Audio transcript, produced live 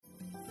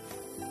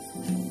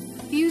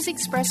Views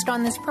expressed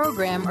on this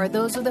program are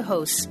those of the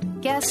hosts,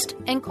 guests,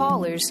 and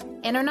callers,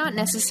 and are not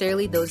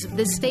necessarily those of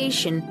this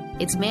station,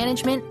 its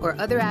management, or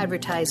other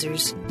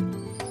advertisers.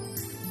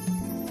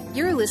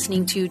 You're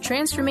listening to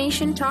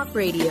Transformation Talk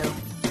Radio.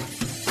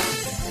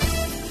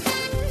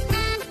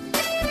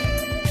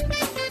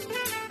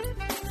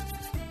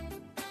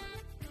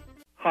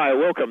 Hi,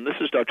 welcome. This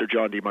is Dr.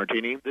 John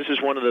DeMartini. This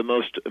is one of the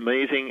most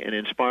amazing and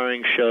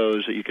inspiring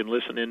shows that you can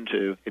listen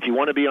into. If you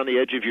want to be on the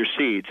edge of your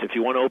seats, if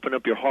you want to open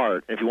up your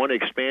heart, if you want to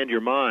expand your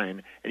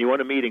mind, and you want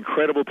to meet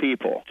incredible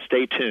people,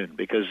 stay tuned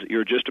because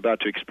you're just about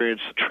to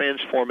experience a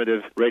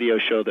transformative radio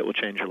show that will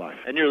change your life.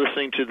 And you're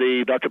listening to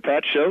the Dr.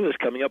 Pat Show that's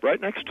coming up right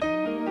next.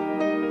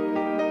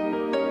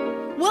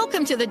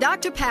 Welcome to the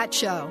Dr. Pat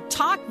Show.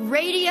 Talk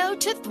radio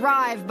to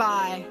thrive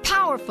by.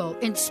 Powerful,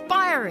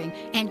 inspiring,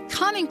 and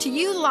coming to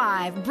you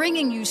live,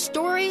 bringing you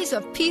stories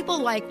of people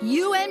like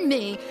you and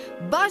me,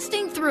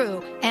 busting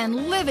through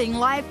and living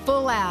life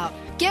full out.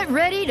 Get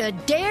ready to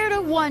dare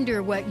to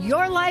wonder what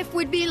your life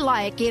would be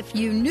like if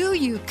you knew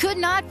you could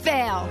not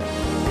fail.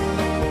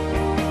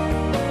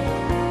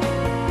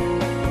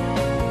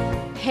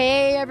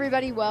 Hey,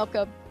 everybody,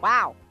 welcome.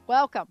 Wow,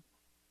 welcome.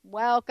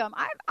 Welcome.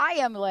 I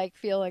am like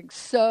feeling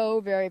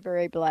so very,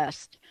 very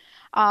blessed.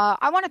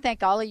 I want to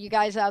thank all of you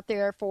guys out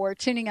there for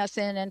tuning us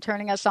in and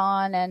turning us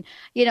on. And,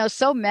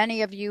 so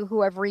many of you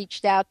who have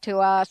reached out to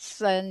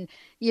us and,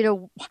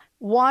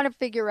 want to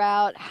figure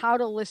out how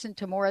to listen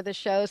to more of the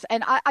shows.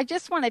 And I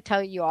just want to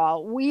tell you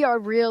all, we are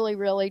really,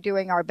 really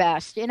doing our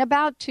best. In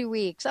about 2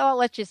 weeks,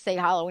 let's just say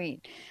Halloween.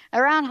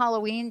 Around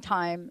Halloween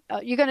time,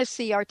 you're going to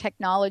see our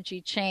technology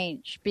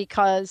change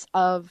because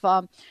of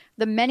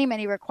the many,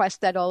 many requests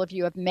that all of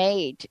you have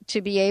made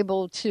to be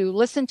able to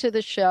listen to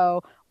the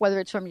show, whether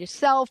it's from your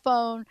cell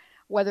phone,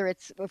 whether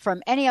it's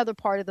from any other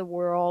part of the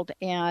world.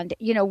 And,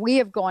 we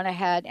have gone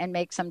ahead and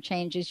make some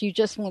changes. You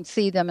just won't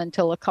see them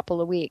until a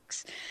couple of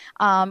weeks.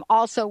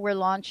 Also, we're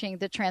launching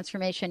the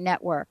Transformation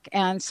Network.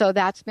 And so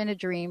that's been a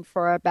dream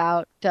for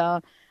about,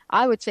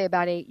 I would say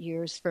about 8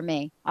 years for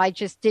me. I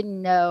just didn't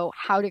know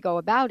how to go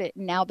about it.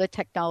 Now the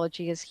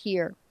technology is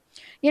here.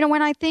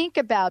 When I think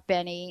about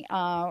Benny,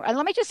 and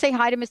let me just say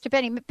hi to Mr.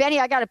 Benny. Benny,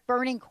 I got a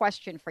burning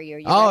question for you.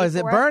 Is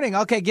it burning?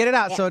 Okay, get it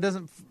out so it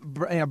doesn't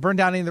burn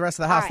down any of the rest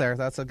of the house there.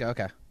 That's okay.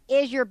 Okay.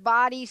 Is your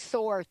body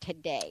sore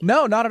today?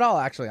 No, not at all,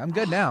 actually. I'm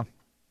good now.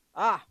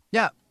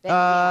 Yeah.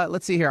 Yeah.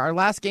 Let's see here. Our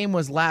last game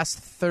was last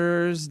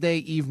Thursday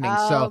evening,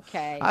 so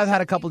I've had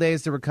a couple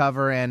days to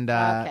recover, and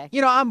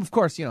I'm of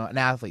course an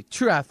athlete,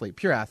 true athlete,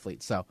 pure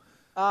athlete. So,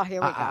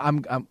 here we go.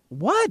 I'm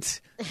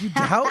what? You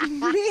doubt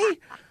me?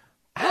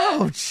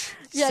 Ouch!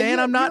 Yeah, saying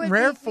I'm not in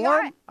rare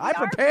form. I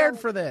prepared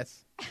for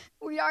this.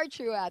 We are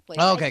true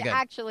athletes. Okay, good.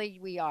 Actually,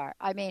 we are.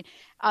 I mean,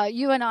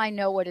 you and I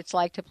know what it's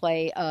like to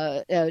play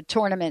a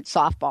tournament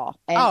softball.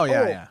 And,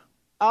 yeah.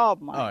 Oh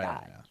my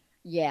God.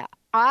 Yeah.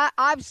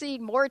 I've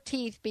seen more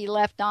teeth be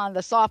left on the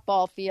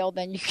softball field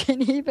than you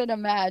can even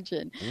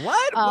imagine.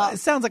 What? It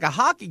sounds like a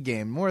hockey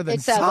game more than softball.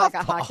 It sounds like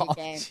a hockey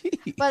game.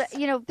 Jeez.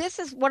 But, this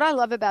is what I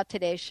love about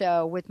today's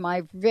show with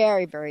my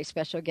very, very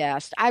special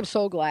guest. I'm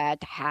so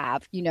glad to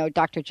have,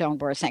 Dr. Joan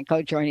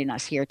Borysenko joining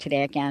us here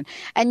today again.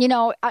 And,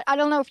 I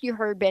don't know if you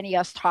heard Benny,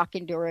 us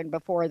talking during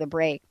before the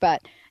break,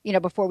 but,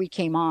 before we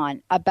came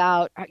on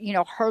about,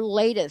 her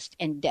latest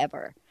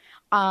endeavor.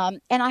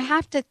 And I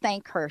have to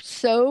thank her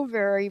so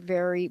very,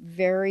 very,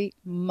 very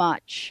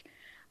much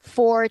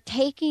for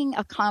taking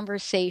a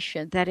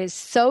conversation that is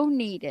so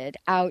needed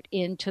out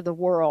into the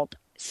world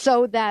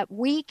so that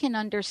we can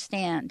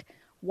understand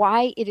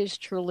why it is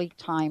truly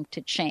time to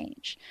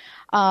change.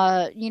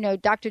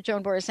 Dr.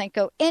 Joan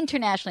Borysenko,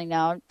 internationally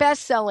known,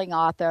 best-selling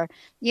author.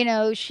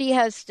 She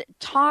has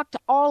talked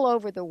all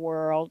over the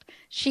world.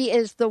 She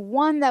is the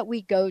one that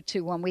we go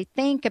to when we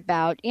think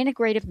about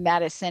integrative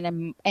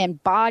medicine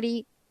and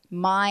body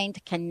mind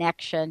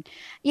connection.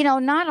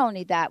 Not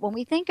only that, when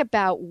we think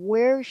about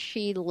where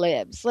she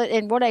lives,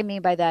 and what I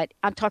mean by that,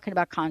 I'm talking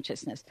about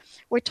consciousness.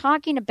 We're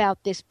talking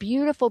about this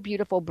beautiful,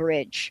 beautiful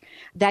bridge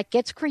that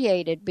gets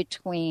created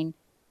between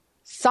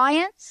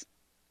science,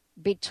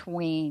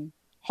 between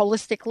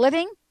holistic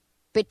living,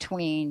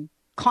 between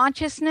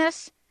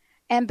consciousness,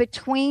 and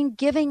between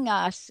giving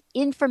us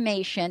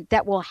information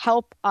that will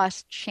help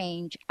us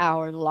change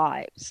our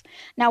lives.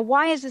 Now,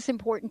 why is this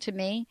important to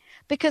me?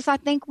 Because I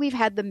think we've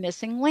had the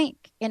missing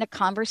link in a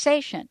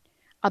conversation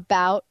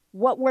about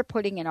what we're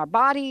putting in our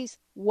bodies,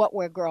 what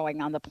we're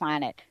growing on the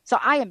planet. So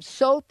I am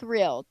so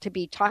thrilled to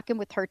be talking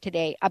with her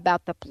today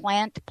about the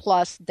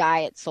PlantPlus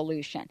diet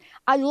solution.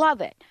 I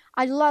love it.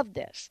 I love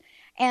this.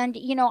 And,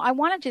 I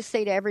want to just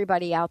say to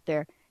everybody out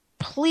there,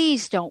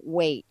 please don't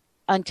wait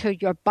until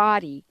your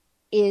body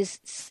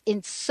is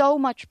in so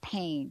much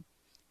pain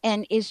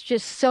and is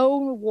just so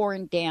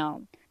worn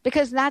down,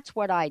 because that's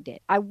what I did.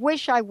 I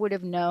wish I would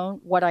have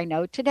known what I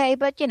know today,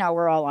 but,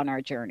 we're all on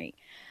our journey.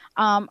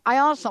 I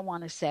also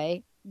want to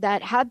say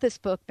that had this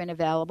book been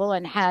available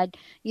and had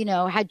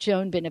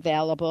Joan been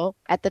available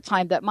at the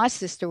time that my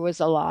sister was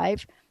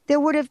alive, there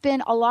would have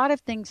been a lot of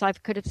things I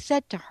could have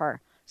said to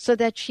her. so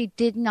that she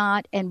did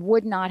not and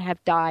would not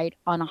have died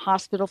on a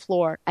hospital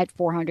floor at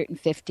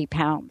 450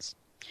 pounds.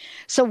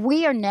 So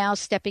we are now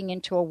stepping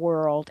into a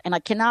world, and I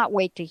cannot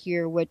wait to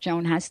hear what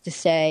Joan has to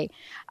say,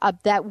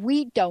 that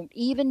we don't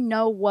even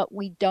know what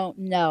we don't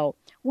know.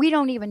 We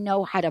don't even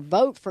know how to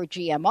vote for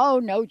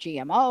GMO, no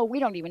GMO. We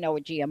don't even know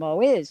what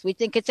GMO is. We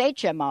think it's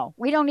HMO.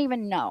 We don't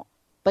even know.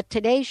 But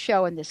today's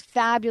show and this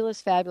fabulous,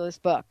 fabulous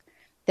book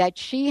that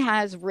she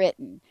has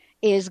written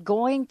is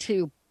going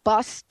to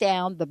bust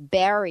down the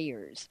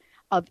barriers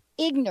of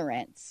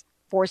ignorance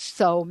for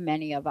so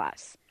many of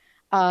us.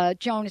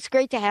 Joan, it's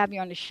great to have you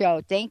on the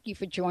show. Thank you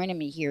for joining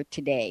me here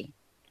today.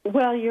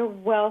 Well, you're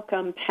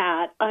welcome,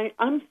 Pat.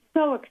 I'm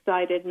so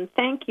excited, and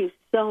thank you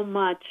so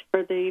much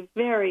for the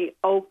very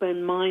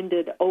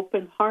open-minded,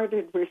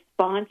 open-hearted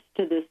response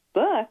to this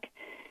book.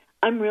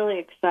 I'm really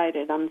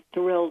excited. I'm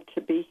thrilled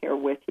to be here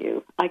with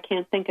you. I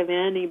can't think of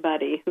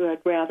anybody who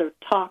I'd rather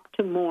talk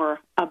to more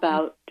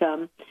about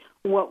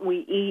what we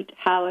eat,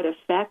 how it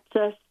affects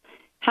us,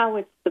 how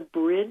it's the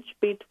bridge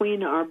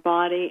between our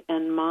body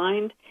and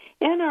mind,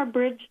 and our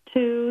bridge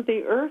to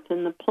the earth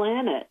and the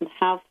planet, and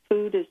how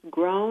food is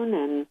grown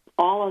and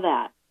all of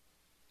that.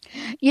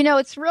 You know,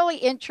 it's really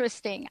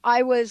interesting.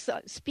 I was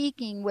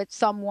speaking with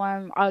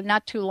someone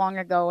not too long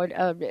ago,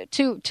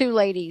 two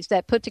ladies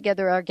that put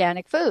together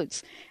organic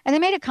foods, and they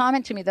made a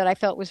comment to me that I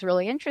felt was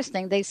really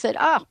interesting. They said,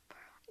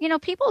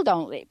 people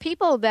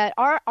that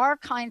our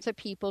kinds of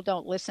people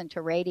don't listen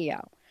to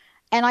radio.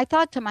 And I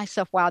thought to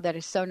myself, wow, that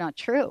is so not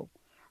true.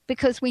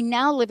 Because we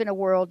now live in a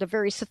world of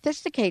very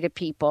sophisticated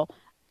people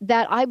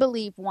that I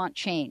believe want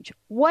change.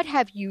 What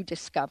have you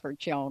discovered,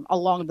 Joan,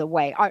 along the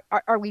way?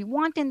 Are we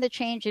wanting the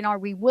change, and are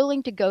we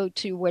willing to go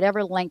to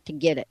whatever length to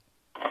get it?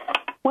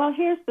 Well,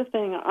 here's the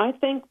thing. I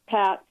think,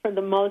 Pat, for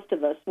the most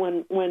of us,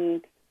 when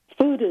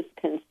food is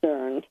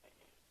concerned,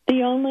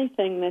 the only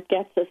thing that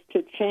gets us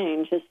to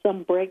change is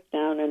some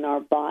breakdown in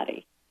our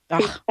body.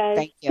 Because,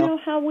 thank you.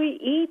 How we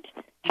eat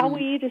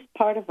is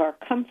part of our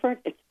comfort.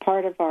 It's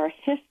part of our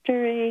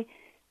history.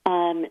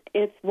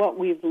 It's what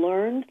we've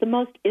learned. The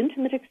most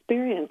intimate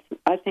experience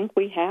I think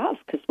we have,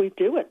 because we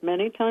do it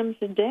many times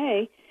a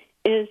day,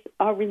 is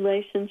our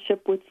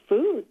relationship with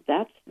food.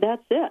 That's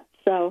it.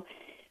 So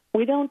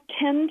we don't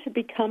tend to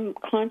become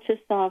conscious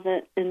of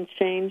it and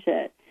change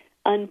it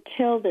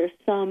until there's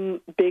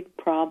some big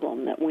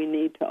problem that we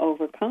need to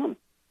overcome.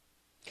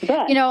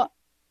 But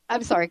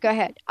I'm sorry, go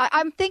ahead.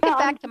 I'm thinking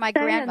back to my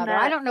grandmother.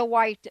 I don't know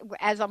why,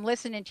 as I'm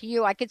listening to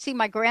you, I could see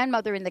my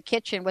grandmother in the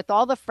kitchen with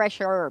all the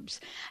fresh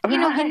herbs. You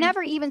know, you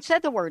never even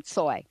said the word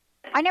soy.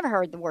 I never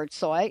heard the word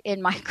soy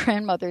in my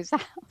grandmother's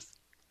house.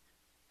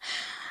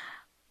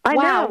 I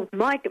know.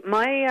 My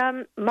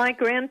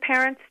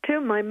grandparents, too.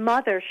 My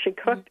mother, she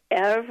cooked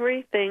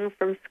everything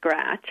from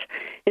scratch.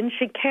 And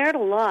she cared a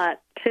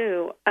lot,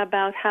 too,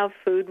 about how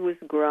food was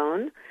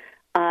grown.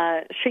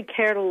 She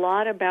cared a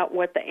lot about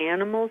what the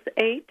animals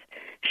ate.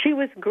 She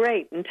was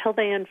great until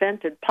they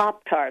invented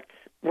Pop-Tarts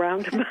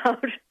round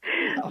about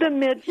the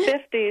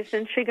mid-'50s,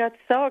 and she got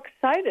so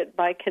excited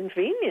by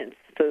convenience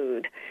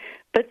food.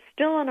 But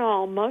still in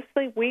all,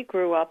 mostly we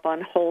grew up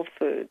on whole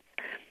foods,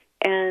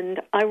 and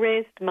I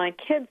raised my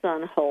kids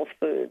on whole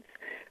foods.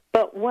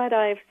 But what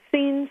I've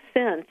seen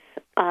since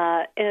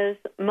is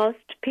most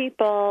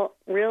people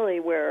really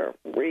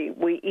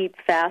we eat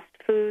fast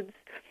foods,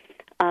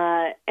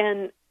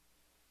 and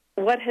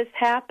what has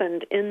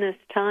happened in this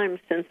time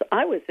since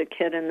I was a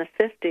kid in the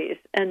 50s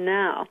and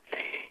now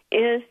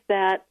is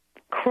that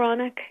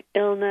chronic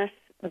illness,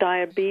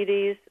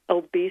 diabetes,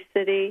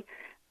 obesity,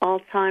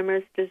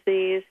 Alzheimer's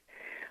disease,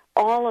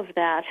 all of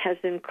that has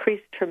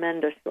increased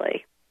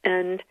tremendously.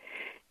 And,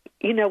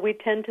 we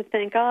tend to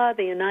think, the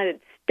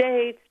United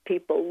States,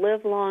 people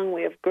live long,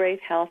 we have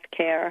great health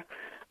care.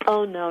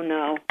 Oh,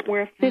 no.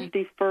 We're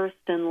 51st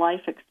in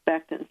life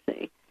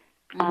expectancy.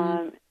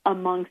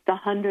 Amongst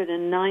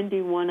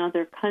 191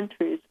 other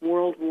countries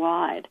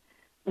worldwide.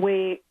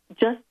 We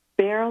just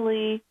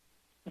barely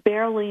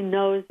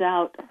nose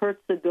out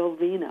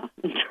Herzegovina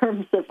in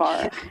terms of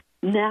our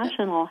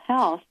national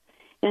health.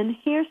 And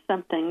here's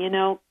something,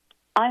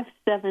 I have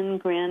 7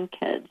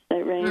 grandkids.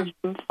 They range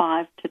from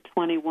 5 to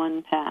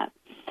 21, Pat.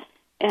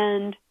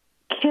 And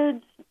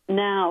kids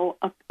now,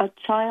 a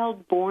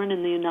child born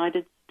in the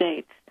United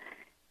States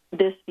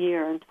this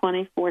year, in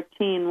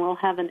 2014, will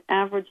have an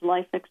average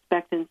life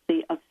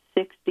expectancy of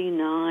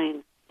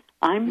 69.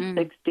 I'm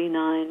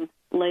 69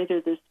 later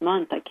this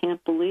month. I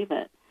can't believe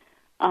it.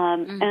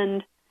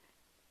 And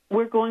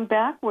we're going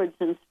backwards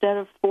instead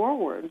of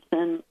forwards.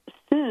 And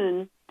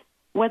soon,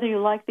 whether you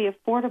like the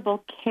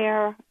Affordable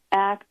Care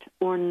Act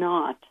or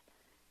not,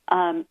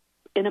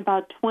 in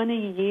about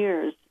 20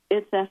 years,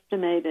 it's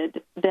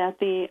estimated that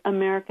the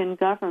American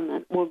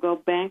government will go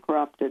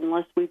bankrupt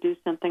unless we do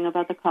something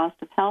about the cost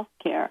of health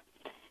care.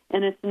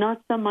 And it's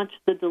not so much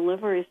the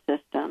delivery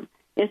system.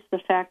 It's the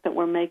fact that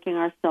we're making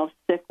ourselves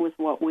sick with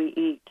what we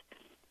eat.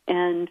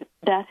 And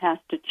that has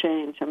to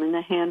change. I mean,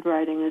 the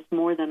handwriting is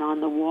more than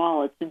on the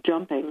wall. It's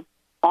jumping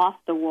off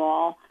the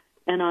wall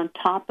and on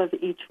top of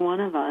each one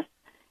of us.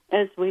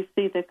 as we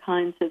see the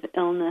kinds of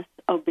illness,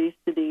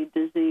 obesity,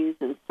 disease,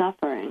 and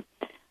suffering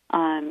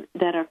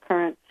that our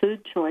current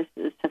food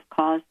choices have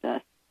caused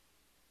us.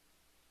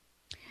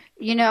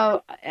 You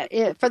know,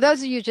 for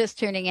those of you just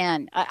tuning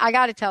in, I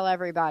got to tell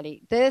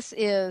everybody, this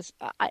is,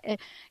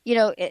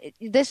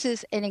 this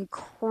is an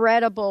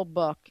incredible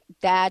book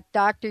that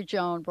Dr.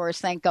 Joan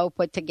Borysenko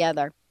put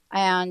together.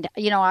 And,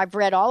 I've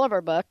read all of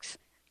her books,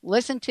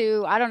 listened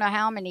to, I don't know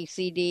how many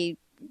CD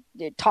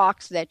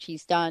talks that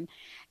she's done.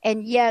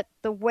 And yet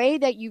the way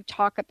that you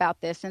talk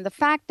about this and the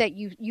fact that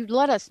you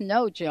let us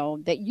know,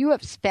 Joan, that you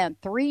have spent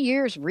 3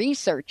 years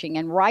researching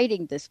and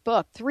writing this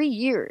book, 3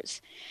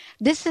 years.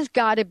 This has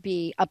got to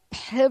be a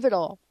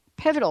pivotal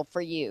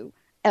for you,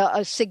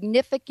 a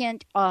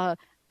significant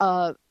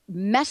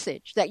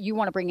message that you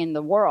want to bring in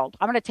the world.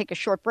 I'm going to take a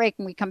short break.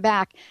 When we come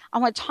back, I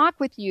want to talk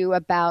with you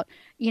about,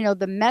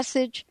 the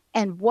message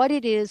and what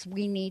it is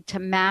we need to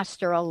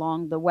master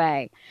along the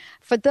way.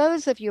 For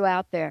those of you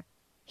out there,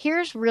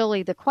 here's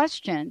really the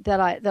question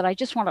that I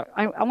just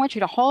want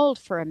you to hold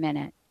for a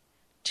minute.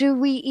 Do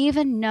we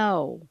even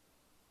know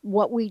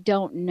what we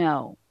don't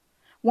know?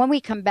 When we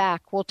come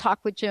back, we'll talk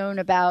with Joan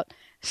about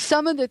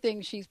some of the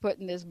things she's put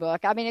in this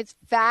book. I mean, it's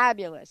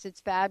fabulous. It's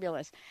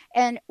fabulous.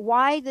 And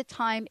why the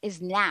time is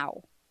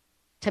now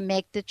to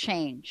make the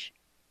change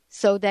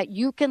so that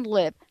you can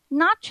live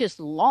not just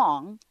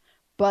long,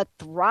 but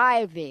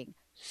thriving,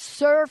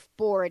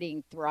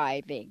 surfboarding,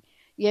 thriving,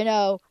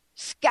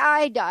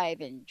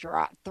 skydiving,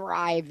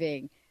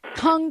 thriving,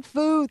 kung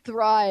fu,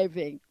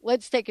 thriving.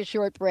 Let's take a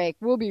short break.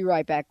 We'll be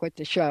right back with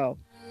the show.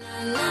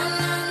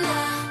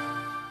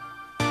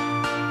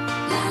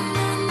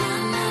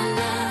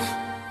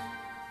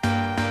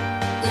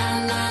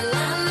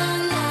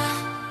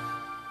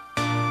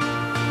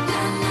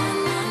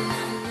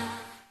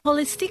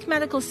 Holistic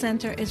Medical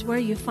Center is where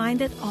you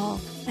find it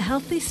all. A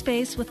healthy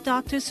space with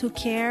doctors who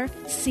care,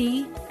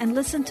 see, and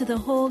listen to the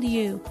whole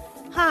you.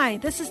 Hi,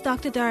 this is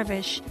Dr.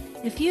 Darvish.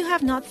 If you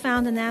have not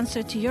found an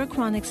answer to your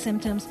chronic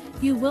symptoms,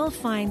 you will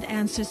find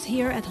answers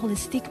here at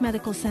Holistic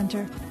Medical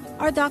Center.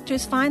 Our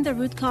doctors find the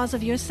root cause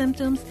of your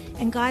symptoms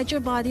and guide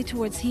your body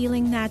towards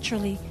healing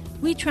naturally.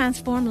 We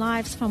transform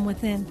lives from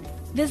within.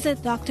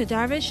 Visit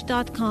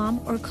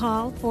drdarvish.com or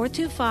call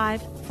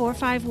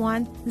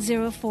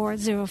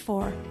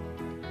 425-451-0404.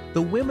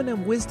 The Women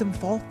of Wisdom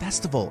Fall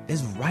Festival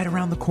is right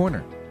around the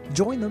corner.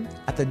 Join them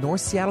at the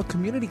North Seattle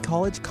Community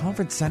College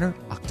Conference Center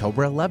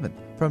October 11th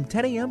from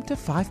 10 a.m. to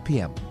 5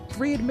 p.m.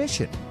 Free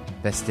admission.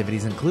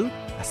 Festivities include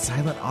a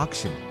silent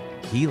auction,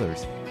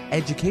 healers,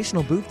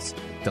 educational booths,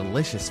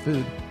 delicious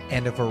food,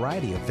 and a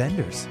variety of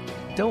vendors.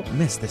 Don't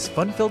miss this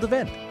fun-filled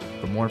event.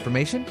 For more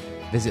information,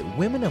 visit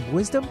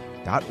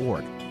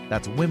womenofwisdom.org.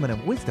 That's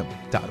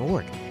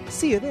womenofwisdom.org.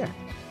 See you there.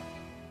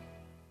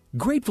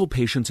 Grateful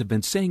patients have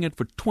been saying it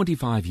for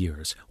 25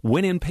 years.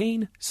 When in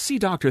pain, see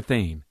Dr.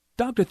 Thane.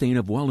 Dr. Thane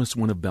of Wellness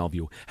One of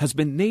Bellevue has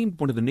been named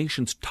one of the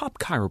nation's top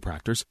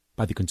chiropractors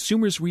by the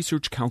Consumers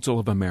Research Council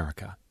of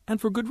America, and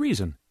for good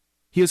reason.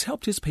 He has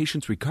helped his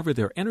patients recover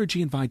their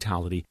energy and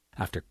vitality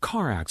after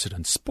car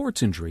accidents,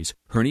 sports injuries,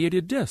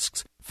 herniated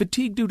discs,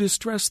 fatigue due to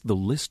stress, the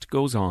list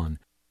goes on.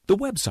 The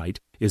website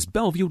is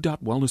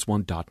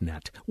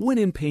bellevue.wellness1.net. When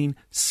in pain,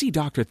 see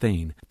Dr.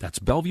 Thane. That's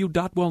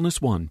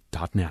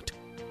bellevue.wellness1.net.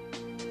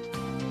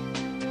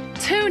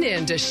 Tune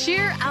in to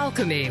Sheer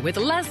Alchemy with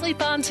Leslie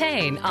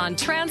Fontaine on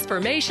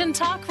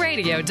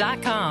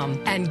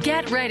TransformationTalkRadio.com and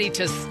get ready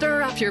to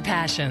stir up your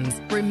passions,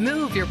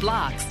 remove your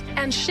blocks,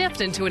 and shift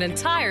into an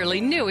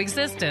entirely new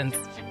existence.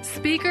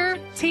 Speaker,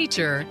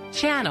 teacher,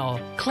 channel,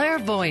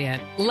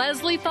 clairvoyant,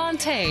 Leslie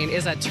Fontaine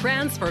is a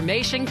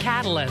transformation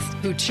catalyst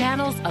who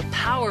channels a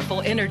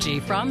powerful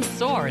energy from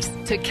source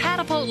to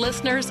catapult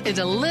listeners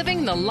into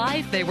living the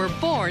life they were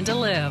born to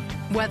live.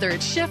 Whether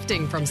it's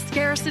shifting from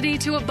scarcity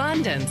to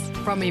abundance,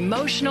 from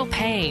emotional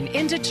pain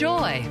into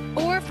joy,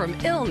 or from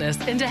illness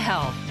into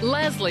health,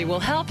 Leslie will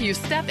help you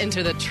step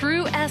into the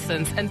true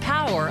essence and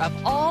power of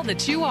all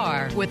that you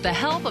are with the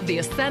help of the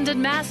Ascended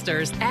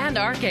Masters and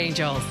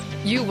Archangels.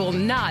 You will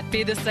not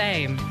be the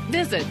same.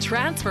 Visit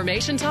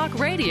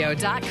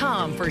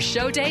TransformationTalkRadio.com for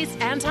show dates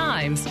and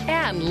times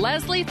and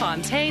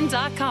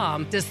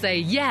LeslieFontaine.com to say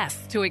yes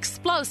to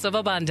explosive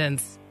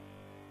abundance.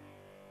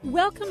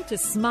 Welcome to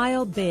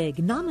Smile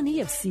Big,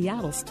 nominee of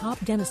Seattle's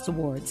Top Dentist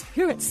Awards.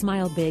 Here at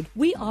Smile Big,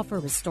 we offer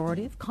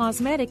restorative,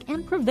 cosmetic,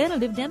 and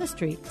preventative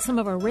dentistry. Some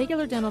of our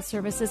regular dental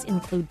services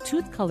include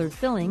tooth-colored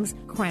fillings,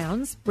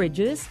 crowns,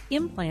 bridges,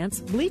 implants,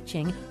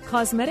 bleaching,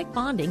 cosmetic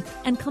bonding,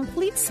 and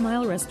complete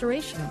smile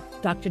restoration.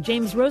 Dr.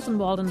 James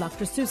Rosenwald and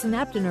Dr. Susan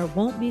Abdiner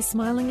won't be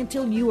smiling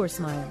until you are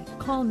smiling.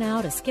 Call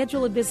now to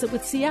schedule a visit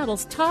with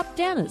Seattle's top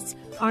dentists.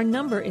 Our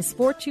number is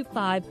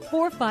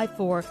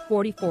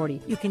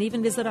 425-454-4040. You can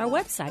even visit our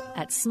website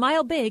at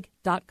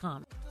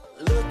smilebig.com.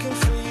 Looking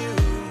for you.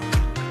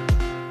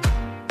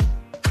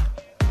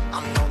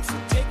 I'm known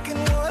for taking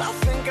what I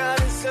think I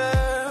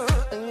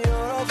deserve, and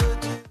you're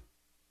overdue.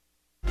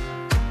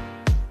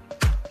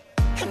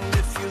 And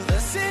if you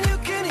listen, you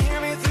can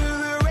hear me through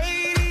the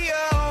radio.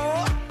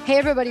 Hey,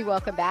 everybody,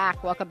 welcome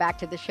back. Welcome back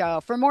to the show.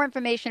 For more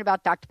information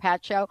about Dr.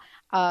 Pat Show,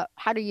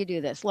 how do you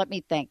do this? Let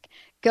me think.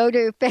 Go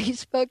to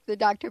Facebook, The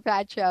Dr.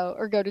 Pat Show,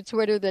 or go to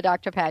Twitter, The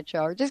Dr. Pat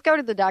Show, or just go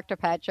to The Dr.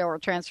 Pat Show or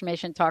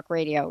Transformation Talk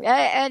Radio.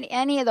 And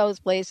any of those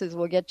places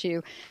will get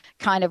you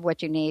kind of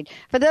what you need.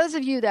 For those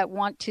of you that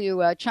want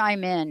to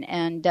chime in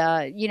and,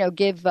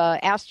 give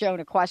Ask Joan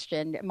a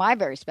question, my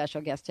very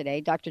special guest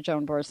today, Dr.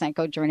 Joan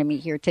Borysenko, joining me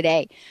here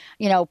today,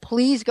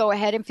 please go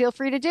ahead and feel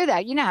free to do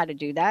that. You know how to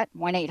do that.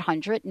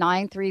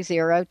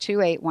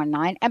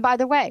 1-800-930-2819. And by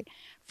the way,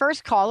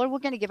 first caller, we're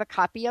going to give a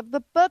copy of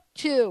the book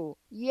to.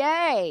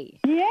 Yay.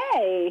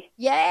 Yay.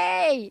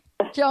 Yay.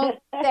 Joan,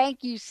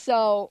 thank you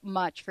so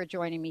much for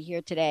joining me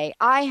here today.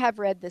 I have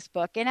read this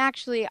book, and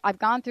actually I've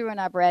gone through and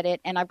I've read it,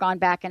 and I've gone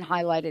back and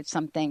highlighted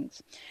some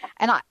things.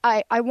 And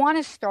I want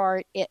to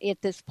start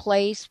at this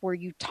place where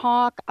you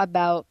talk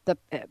about the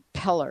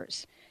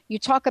pillars. You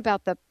talk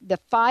about the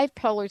 5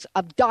 pillars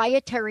of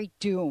dietary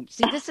doom.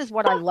 See, this is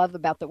what I love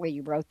about the way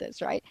you wrote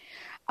this, right?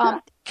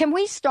 Can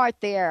we start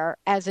there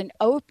as an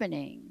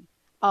opening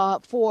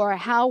for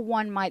how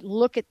one might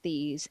look at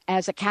these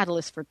as a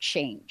catalyst for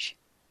change?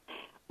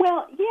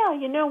 Well,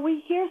 yeah, we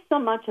hear so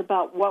much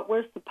about what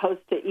we're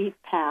supposed to eat,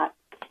 Pat,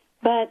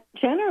 but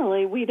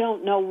generally we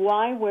don't know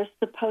why we're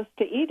supposed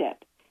to eat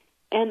it.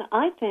 And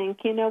I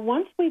think,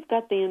 once we've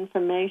got the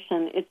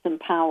information, it's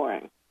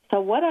empowering. So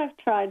what I've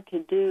tried to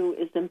do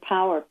is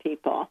empower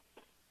people.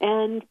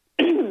 And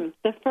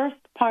the first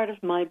part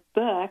of my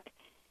book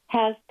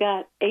has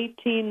got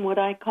 18 what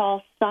I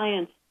call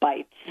science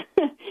bites,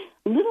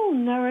 little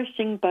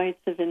nourishing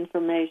bites of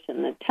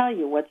information that tell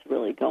you what's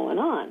really going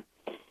on.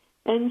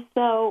 And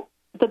so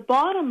the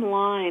bottom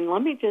line,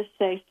 let me just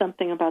say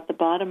something about the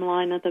bottom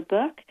line of the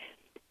book,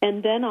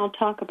 and then I'll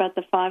talk about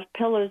the 5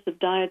 pillars of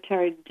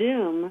dietary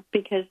doom,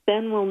 because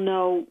then we'll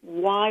know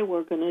why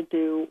we're going to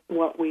do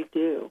what we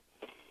do.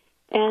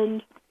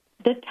 And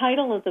the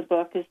title of the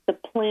book is The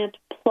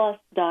PlantPlus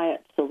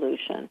Diet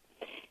Solution.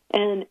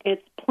 And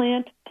it's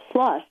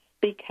PlantPlus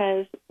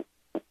because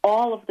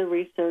all of the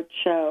research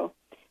show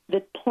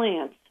that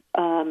plants,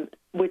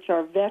 which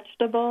are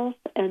vegetables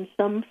and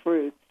some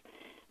fruits,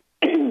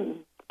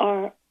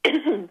 are,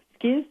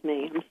 excuse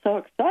me, I'm so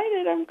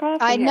excited, I'm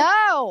coughing.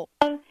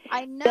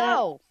 I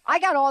know. I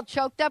got all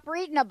choked up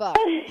reading a book.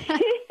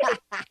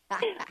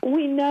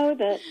 We know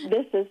that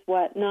this is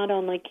what not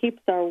only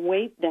keeps our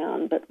weight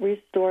down, but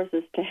restores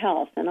us to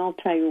health. And I'll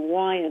tell you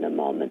why in a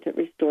moment it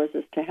restores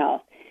us to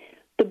health.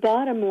 The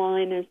bottom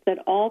line is that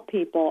all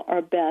people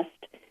are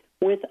best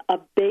with a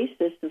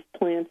basis of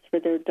plants for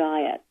their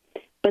diet.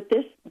 But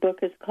this book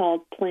is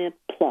called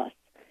PlantPlus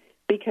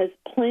because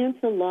plants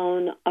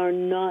alone are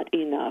not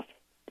enough.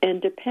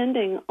 And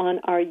depending on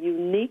our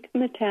unique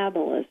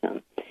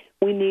metabolism,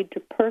 we need to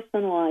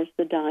personalize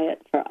the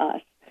diet for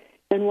us.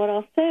 And what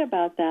I'll say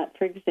about that,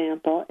 for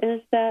example,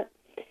 is that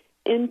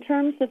in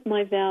terms of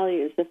my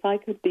values, if I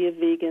could be a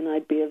vegan,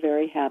 I'd be a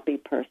very happy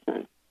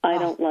person. I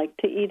don't like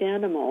to eat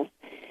animals,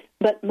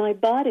 but my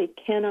body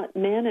cannot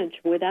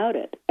manage without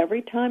it.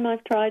 Every time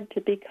I've tried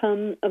to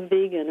become a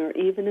vegan or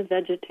even a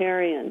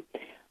vegetarian,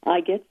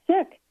 I get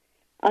sick.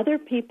 Other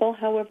people,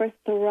 however,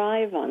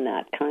 thrive on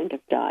that kind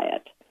of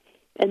diet.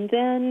 And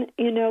then,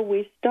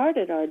 we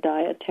started our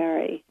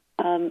dietary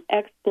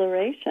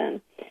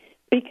exploration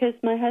because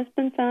my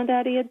husband found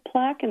out he had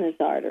plaque in his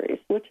arteries,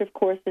 which, of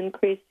course,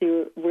 increased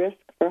your risk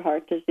for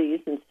heart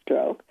disease and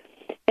stroke.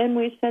 And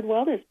we said,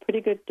 well, there's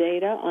pretty good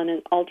data on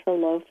an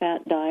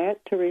ultra-low-fat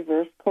diet to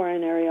reverse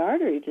coronary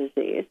artery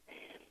disease.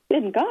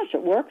 And, gosh,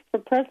 it works for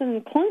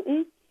President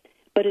Clinton,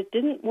 but it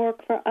didn't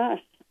work for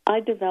us. I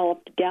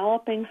developed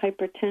galloping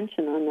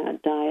hypertension on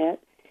that diet,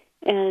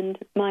 and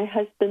my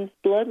husband's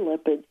blood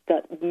lipids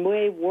got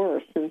way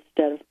worse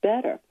instead of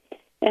better.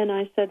 And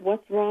I said,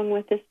 what's wrong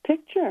with this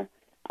picture?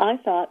 I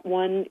thought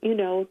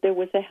there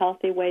was a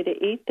healthy way to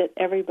eat that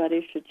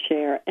everybody should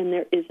share, and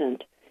there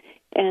isn't.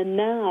 And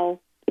now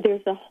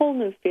there's a whole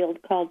new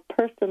field called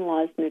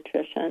personalized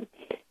nutrition.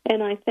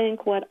 And I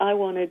think what I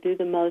want to do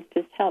the most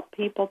is help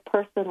people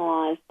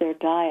personalize their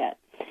diet.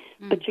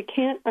 But you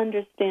can't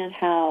understand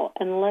how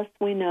unless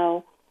we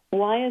know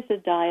why is a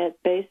diet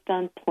based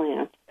on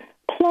plants,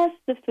 plus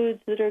the foods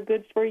that are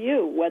good for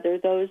you, whether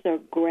those are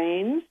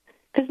grains,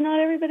 because not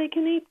everybody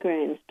can eat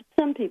grains, but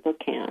some people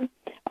can.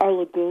 Are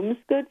legumes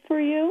good for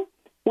you?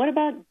 What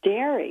about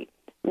dairy?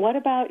 What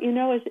about,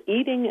 is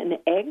eating an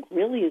egg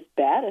really as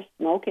bad as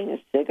smoking a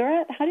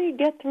cigarette? How do you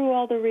get through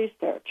all the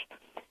research?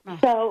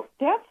 So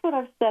that's what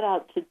I've set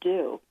out to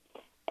do.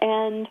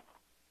 And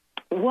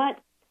what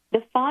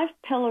the 5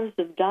 pillars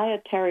of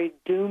dietary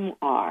doom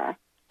are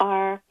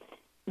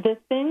the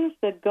things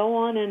that go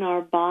on in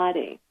our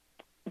body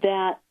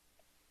that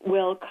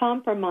will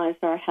compromise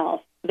our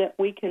health that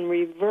we can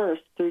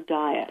reverse through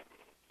diet.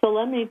 So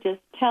let me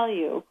just tell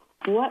you,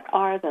 what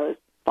are those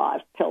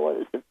 5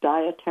 pillars of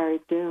dietary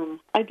doom?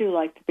 I do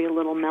like to be a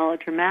little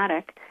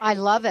melodramatic. I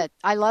love it.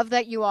 I love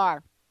that you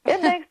are.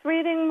 It makes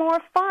reading more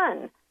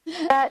fun.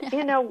 But,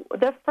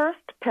 the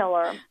first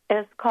pillar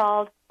is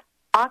called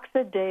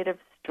oxidative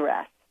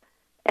stress.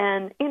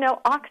 And,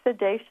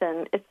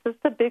 oxidation, it's just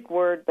a big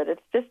word, but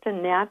it's just a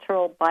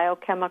natural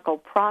biochemical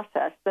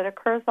process that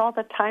occurs all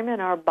the time in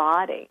our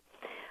body.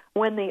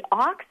 When the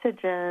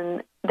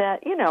oxygen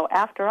that,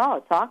 after all,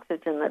 it's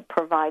oxygen that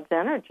provides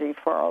energy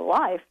for our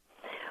life,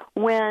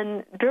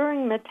 when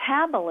during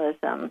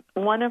metabolism,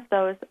 one of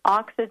those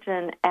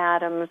oxygen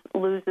atoms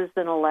loses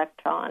an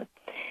electron,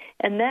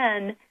 and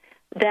then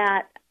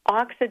that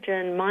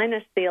oxygen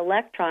minus the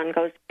electron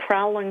goes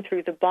prowling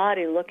through the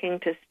body looking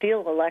to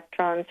steal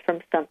electrons from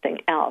something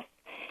else.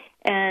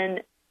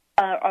 And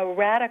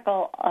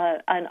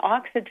an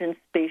oxygen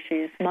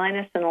species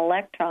minus an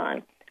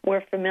electron,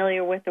 we're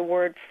familiar with the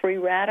word free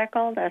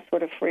radical. That's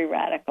what a free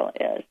radical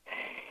is.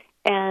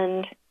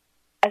 And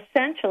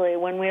essentially,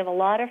 when we have a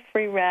lot of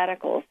free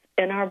radicals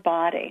in our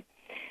body,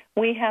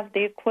 we have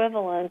the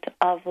equivalent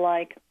of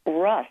like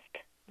rust,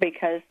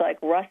 because like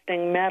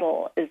rusting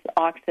metal is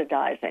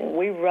oxidizing.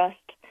 We rust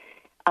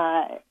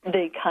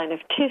the kind of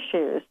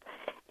tissues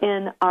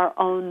in our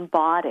own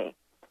body.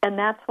 And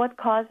that's what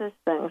causes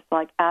things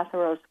like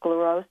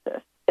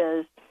atherosclerosis,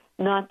 is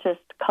not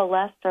just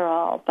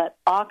cholesterol, but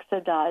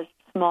oxidized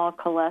small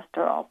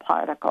cholesterol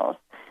particles.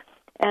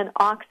 And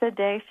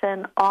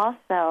oxidation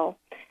also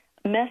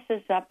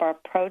messes up our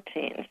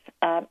proteins.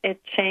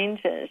 It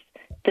changes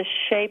the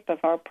shape of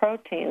our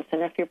proteins.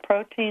 And if your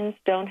proteins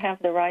don't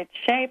have the right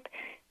shape,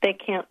 they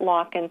can't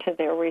lock into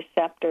their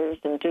receptors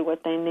and do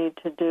what they need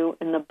to do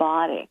in the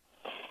body.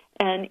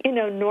 And,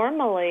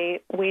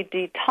 normally we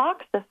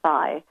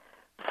detoxify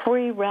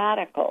free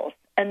radicals,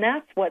 and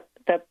that's what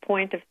the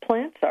point of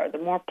plants are. The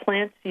more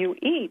plants you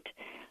eat,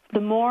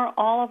 the more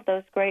all of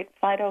those great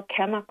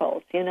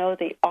phytochemicals,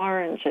 the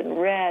orange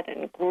and red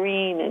and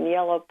green and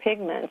yellow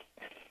pigments,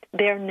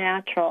 they're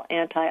natural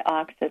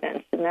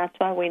antioxidants, and that's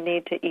why we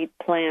need to eat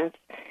plants.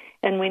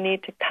 And we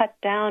need to cut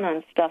down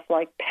on stuff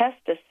like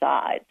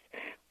pesticides,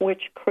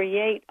 which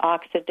create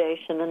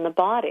oxidation in the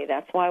body.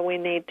 That's why we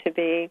need to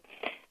be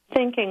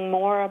thinking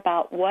more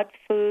about what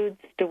foods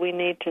do we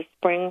need to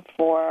spring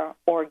for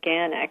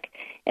organic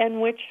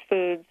and which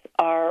foods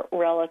are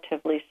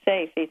relatively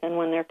safe, even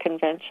when they're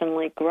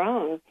conventionally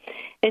grown.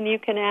 And you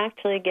can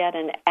actually get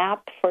an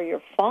app for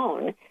your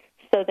phone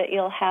so that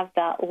you'll have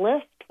that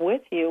list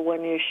with you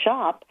when you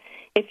shop.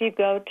 If you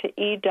go to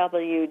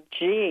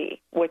EWG,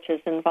 which is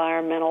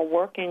Environmental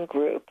Working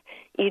Group,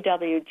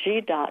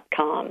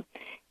 EWG.com,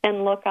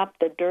 and look up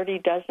the Dirty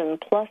Dozen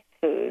Plus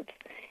foods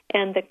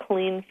and the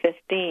Clean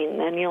 15,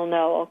 then you'll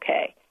know,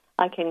 okay,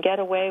 I can get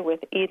away with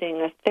eating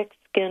a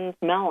thick-skinned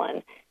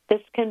melon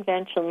that's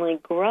conventionally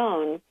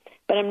grown,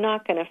 but I'm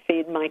not going to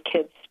feed my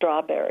kids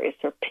strawberries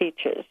or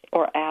peaches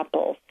or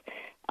apples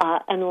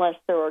unless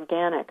they're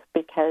organic,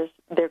 because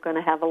they're going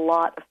to have a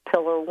lot of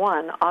pillar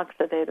 1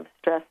 oxidative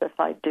stress if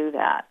I do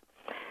that.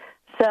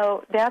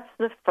 So that's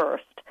the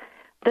first.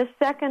 The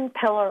second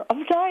pillar of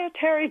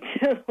dietary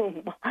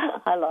doom,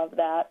 I love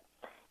that,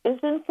 is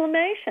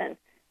inflammation.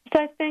 So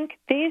I think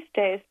these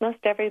days most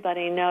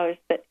everybody knows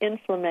that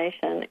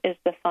inflammation is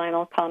the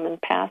final common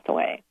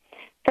pathway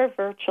for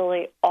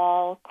virtually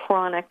all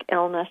chronic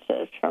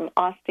illnesses, from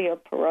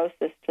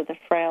osteoporosis to the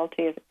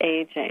frailty of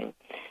aging,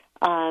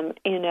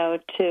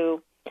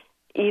 to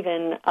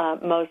even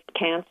most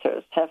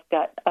cancers have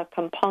got a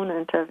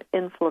component of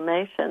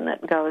inflammation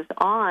that goes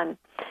on.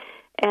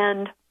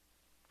 And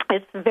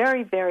it's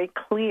very, very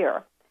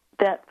clear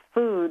that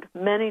food,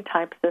 many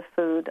types of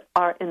food,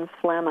 are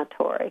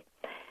inflammatory.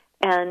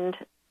 And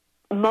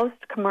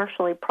most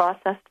commercially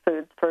processed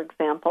foods, for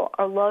example,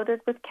 are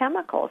loaded with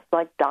chemicals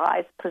like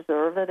dyes,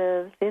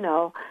 preservatives,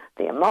 the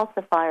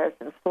emulsifiers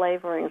and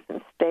flavorings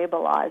and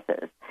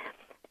stabilizers.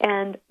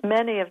 And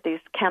many of these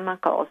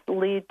chemicals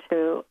lead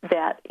to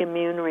that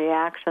immune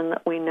reaction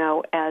that we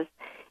know as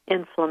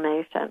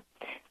inflammation.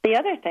 The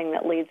other thing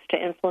that leads to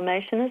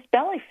inflammation is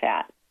belly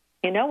fat.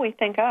 We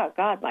think, oh,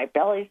 God, my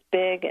belly's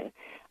big and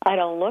I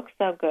don't look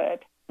so good.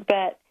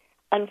 But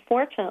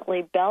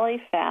unfortunately,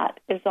 belly fat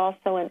is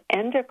also an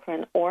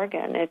endocrine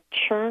organ. It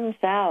churns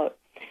out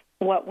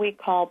what we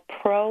call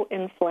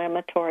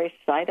pro-inflammatory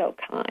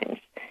cytokines,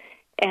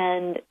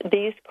 and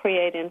these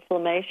create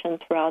inflammation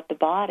throughout the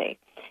body.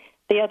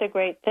 The other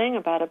great thing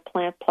about a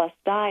PlantPlus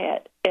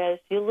diet is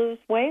you lose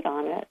weight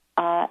on it,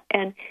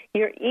 and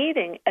you're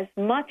eating as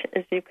much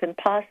as you can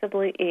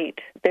possibly eat.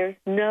 There's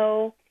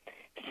no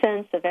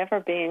sense of ever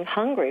being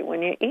hungry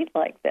when you eat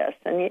like this,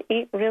 and you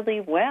eat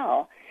really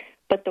well,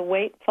 but the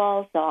weight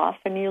falls off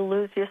and you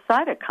lose your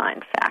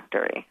cytokine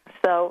factory.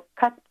 So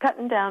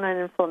cutting down on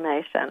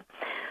inflammation.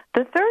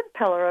 The third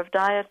pillar of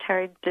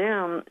dietary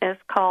doom is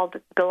called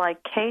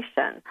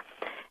glycation.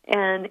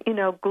 And,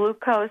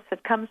 glucose,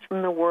 it comes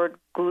from the word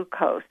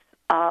glucose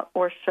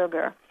or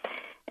sugar.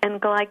 And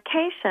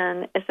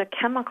glycation is a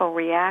chemical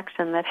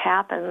reaction that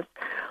happens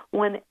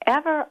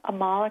whenever a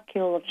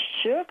molecule of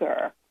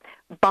sugar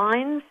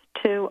binds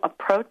to a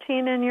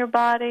protein in your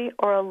body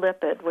or a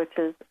lipid, which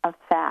is a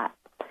fat.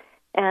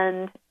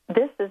 And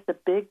this is a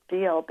big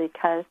deal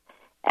because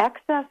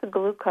excess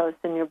glucose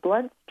in your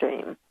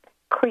bloodstream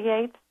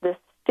creates this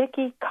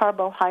sticky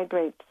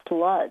carbohydrate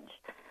sludge,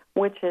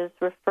 which is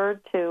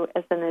referred to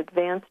as an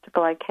advanced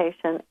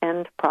glycation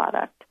end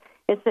product.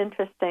 It's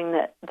interesting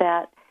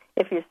that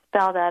if you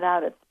spell that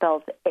out, it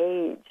spells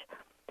age.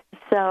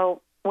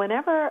 So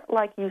whenever,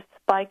 like, you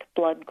spike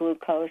blood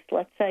glucose,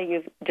 let's say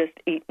you've just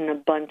eaten a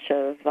bunch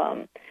of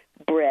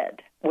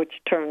bread, which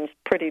turns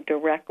pretty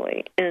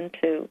directly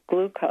into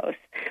glucose,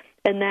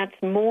 and that's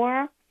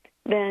more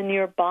than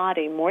your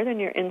body, more than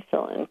your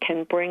insulin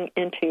can bring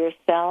into your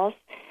cells,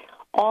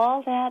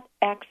 all that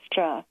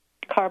extra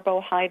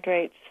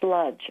carbohydrate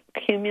sludge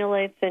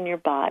accumulates in your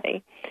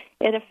body.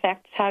 It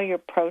affects how your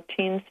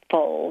proteins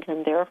fold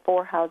and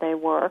therefore how they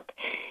work.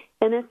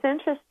 And it's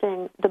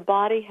interesting, the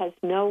body has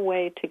no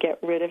way to get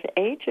rid of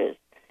ages.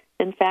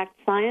 In fact,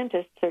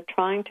 scientists are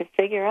trying to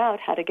figure out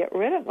how to get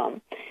rid of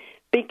them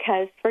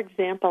because, for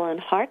example, in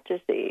heart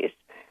disease,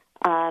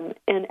 in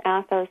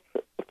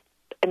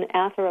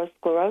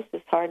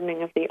atherosclerosis,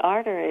 hardening of the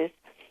arteries,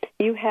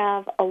 you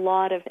have a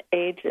lot of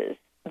ages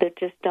that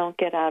just don't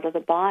get out of the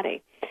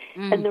body.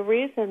 And the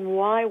reason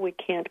why we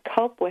can't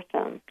cope with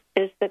them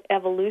is that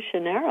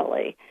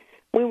evolutionarily,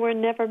 we were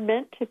never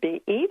meant to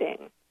be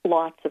eating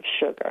lots of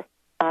sugar.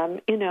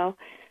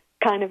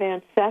 Kind of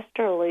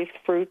ancestrally,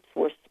 fruits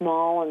were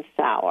small and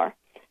sour.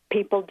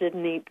 People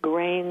didn't eat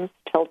grains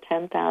till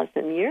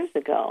 10,000 years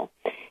ago.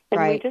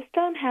 And we just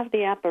don't have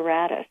the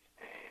apparatus.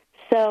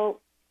 So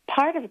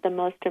part of the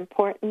most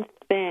important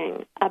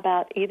thing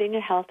about eating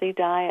a healthy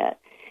diet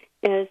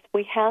is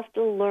we have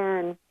to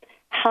learn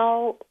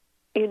how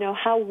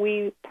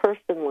we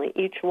personally,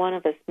 each one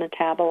of us,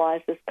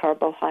 metabolizes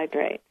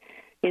carbohydrate.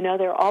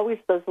 There are always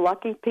those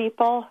lucky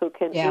people who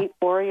can eat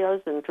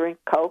Oreos and drink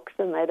Cokes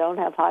and they don't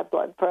have high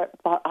blood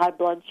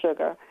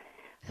sugar,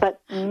 but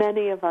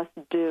many of us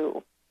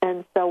do.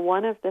 And so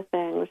one of the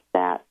things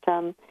that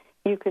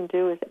you can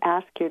do is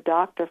ask your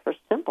doctor for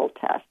simple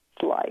tests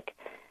like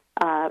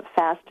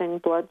fasting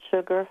blood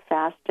sugar,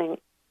 fasting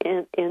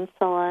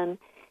insulin,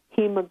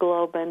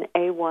 hemoglobin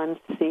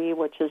A1C,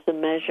 which is a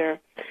measure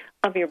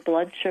of your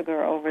blood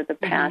sugar over the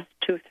past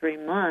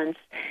 2-3 months.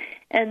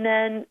 And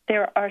then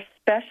there are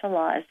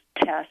specialized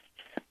tests.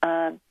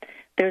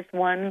 There's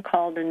one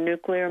called a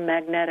nuclear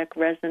magnetic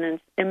resonance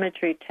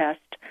imagery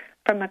test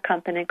from a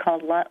company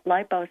called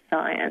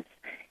Liposcience,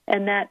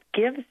 and that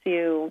gives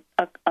you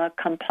a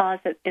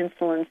composite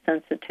insulin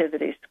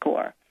sensitivity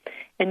score.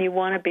 And you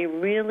want to be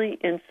really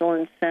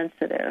insulin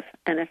sensitive.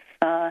 And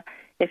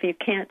if you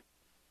can't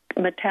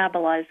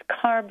metabolize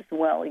carbs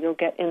well, you'll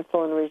get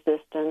insulin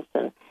resistance,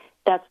 and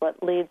that's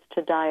what leads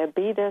to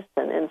diabetes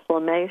and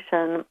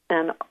inflammation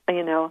and,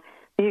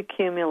 the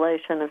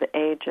accumulation of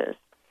ages.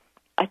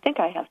 I think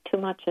I have too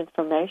much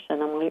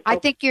information. I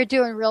think you're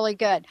doing really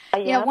good.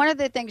 One of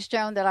the things,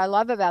 Joan, that I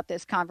love about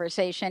this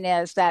conversation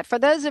is that for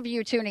those of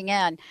you tuning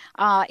in,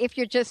 if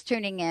you're just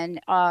tuning in,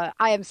 I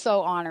am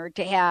so honored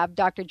to have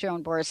Dr.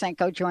 Joan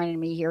Borysenko joining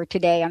me here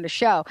today on the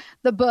show.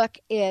 The book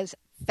is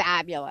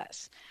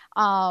fabulous.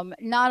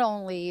 Not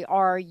only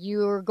are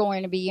you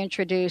going to be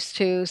introduced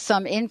to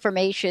some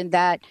information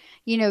that,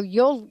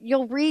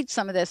 you'll read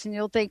some of this and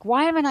you'll think,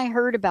 why haven't I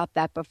heard about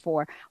that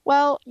before?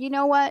 Well, you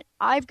know what?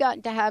 I've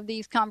gotten to have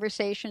these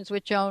conversations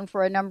with Joan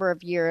for a number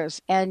of years,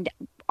 and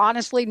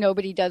honestly,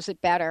 nobody does it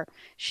better.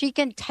 She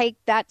can take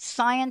that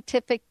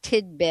scientific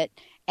tidbit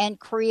and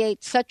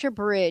create such a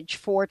bridge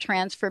for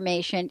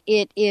transformation.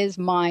 It is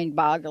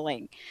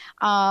mind-boggling.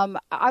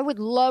 I would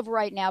love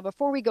right now,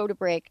 before we go to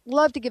break,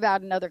 love to give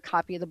out another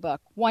copy of the book,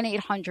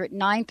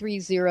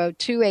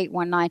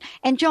 1-800-930-2819.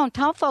 And Joan,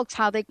 tell folks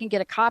how they can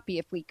get a copy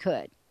if we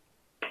could.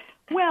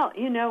 Well,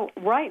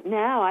 right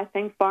now, I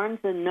think Barnes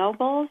 &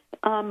 Nobles,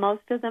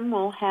 most of them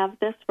will have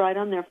this right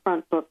on their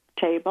front book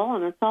table,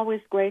 and it's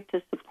always great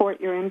to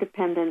support your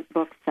independent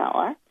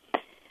bookseller.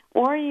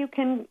 Or you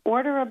can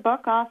order a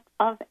book off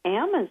of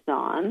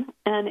Amazon,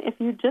 and if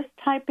you just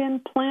type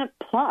in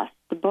PlantPlus,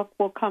 the book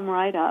will come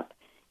right up,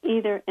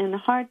 either in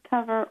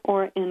hardcover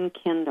or in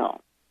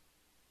Kindle.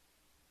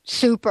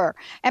 Super.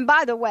 And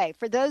by the way,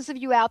 for those of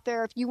you out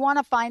there, if you want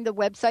to find the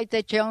website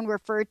that Joan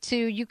referred to,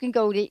 you can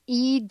go to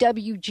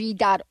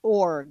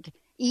ewg.org.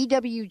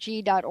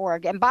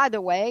 ewg.org. And by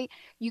the way,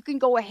 you can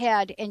go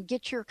ahead and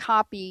get your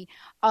copy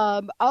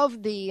of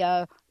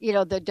the,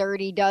 the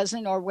Dirty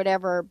Dozen or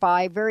whatever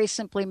by very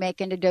simply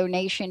making a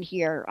donation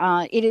here.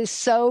 It is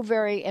so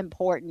very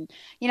important.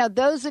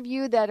 Those of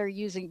you that are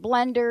using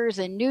blenders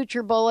and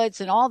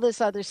NutriBullets and all this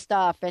other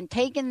stuff and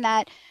taking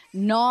that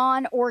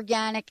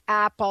non-organic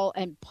apple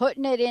and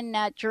putting it in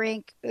that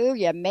drink,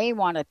 you may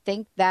want to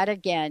think that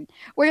again.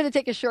 We're going to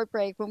take a short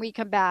break. When we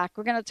come back,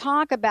 we're going to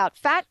talk about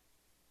fat,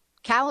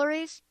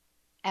 calories,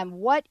 and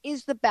what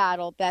is the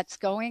battle that's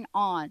going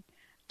on.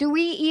 Do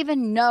we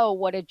even know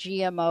what a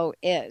GMO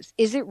is?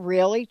 Is it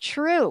really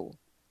true?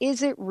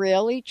 Is it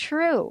really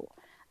true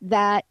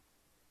that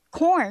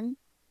corn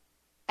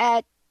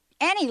at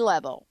any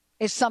level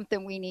is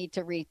something we need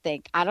to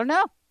rethink? I don't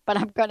know, but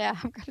I'm gonna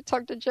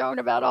talk to Joan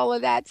about all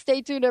of that.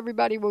 Stay tuned,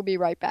 everybody. We'll be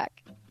right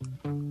back.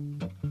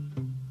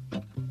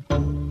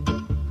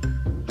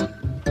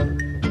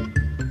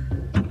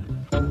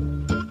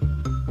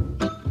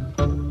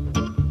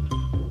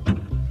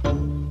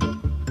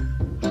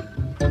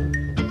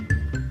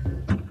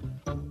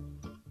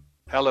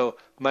 Hello,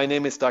 my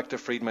name is Dr.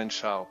 Friedman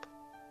Schaub.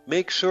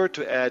 Make sure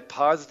to add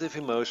positive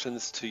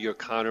emotions to your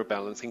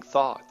counterbalancing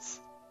thoughts.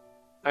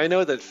 I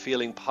know that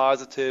feeling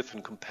positive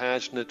and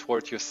compassionate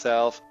toward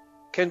yourself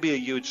can be a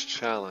huge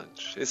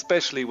challenge,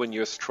 especially when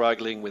you're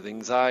struggling with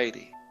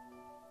anxiety.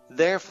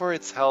 Therefore,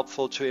 it's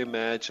helpful to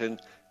imagine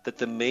that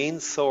the main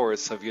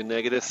source of your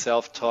negative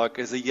self-talk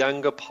is a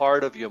younger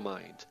part of your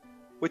mind,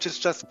 which is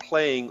just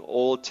playing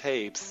old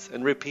tapes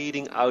and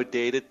repeating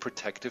outdated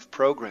protective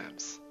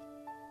programs.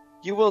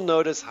 You will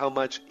notice how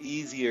much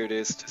easier it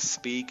is to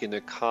speak in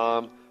a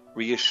calm,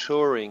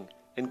 reassuring,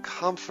 and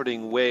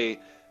comforting way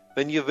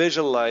when you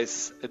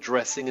visualize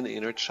addressing an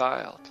inner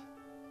child.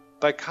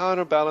 By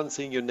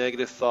counterbalancing your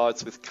negative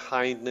thoughts with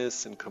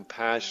kindness and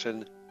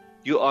compassion,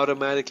 you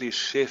automatically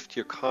shift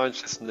your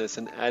consciousness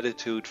and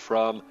attitude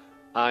from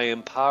I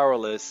am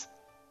powerless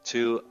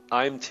to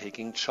I'm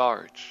taking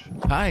charge.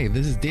 Hi,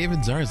 this is David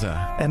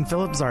Zarza. And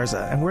Philip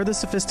Zarza, and we're the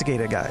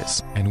Sophisticated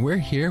Guys. And we're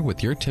here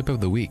with your tip of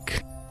the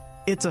week.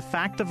 It's a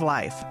fact of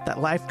life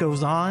that life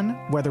goes on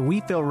whether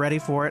we feel ready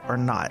for it or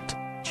not.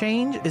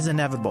 Change is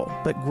inevitable,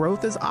 but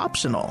growth is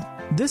optional.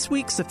 This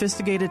week's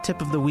Sophisticated Tip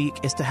of the Week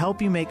is to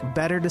help you make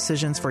better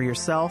decisions for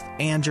yourself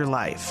and your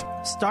life.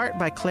 Start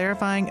by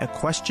clarifying a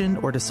question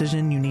or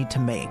decision you need to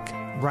make.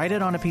 Write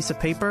it on a piece of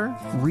paper,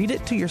 read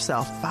it to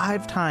yourself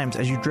 5 times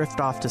as you drift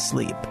off to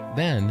sleep.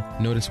 Then,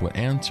 notice what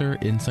answer,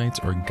 insights,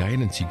 or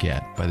guidance you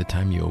get by the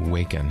time you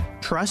awaken.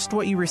 Trust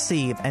what you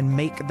receive and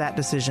make that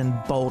decision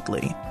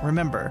boldly.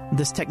 Remember,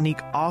 this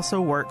technique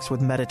also works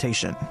with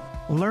meditation.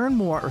 Learn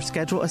more or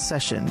schedule a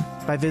session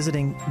by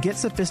visiting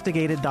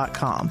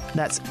GetSophisticated.com.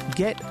 That's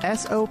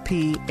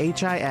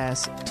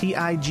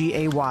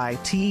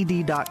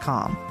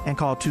GetSophistigated.com and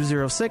call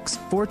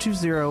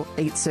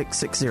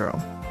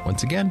 206-420-8660.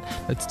 Once again,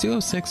 that's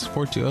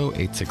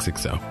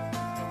 206-420-8660.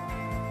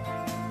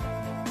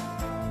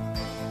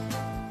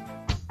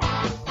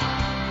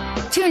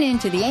 Tune in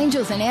to the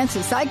Angels and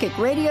Answers Psychic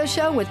Radio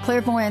Show with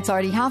clairvoyants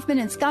Artie Hoffman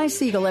and Sky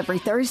Siegel every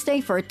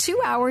Thursday for a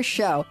 2-hour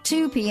show,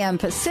 2 p.m.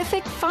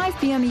 Pacific,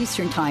 5 p.m.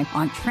 Eastern Time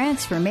on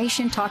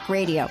Transformation Talk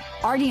Radio.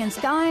 Artie and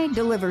Sky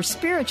deliver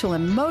spiritual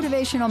and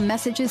motivational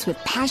messages with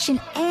passion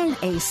and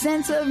a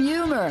sense of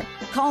humor.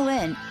 Call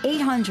in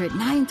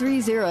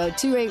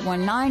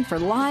 800-930-2819 for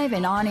live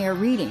and on-air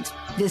readings.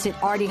 Visit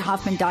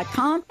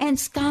artiehoffman.com and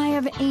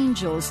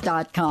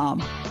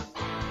skyofangels.com.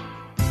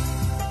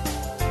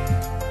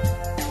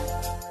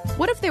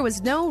 What if there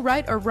was no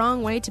right or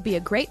wrong way to be a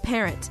great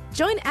parent?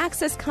 Join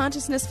Access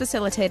Consciousness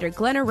Facilitator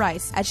Glenna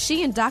Rice as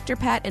she and Dr.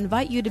 Pat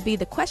invite you to be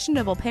the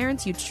questionable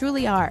parents you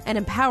truly are and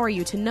empower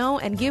you to know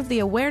and give the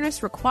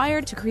awareness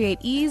required to create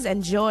ease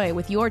and joy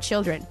with your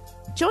children.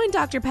 Join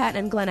Dr. Pat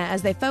and Glenna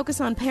as they focus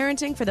on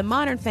parenting for the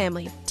modern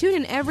family. Tune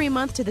in every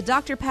month to the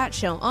Dr. Pat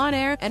Show on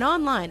air and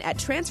online at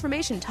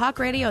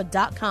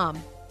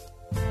TransformationTalkRadio.com.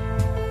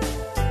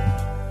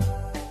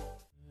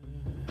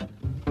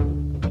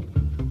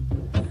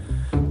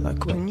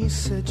 Like when you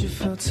said you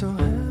felt so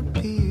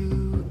happy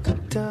you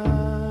could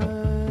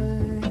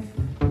die.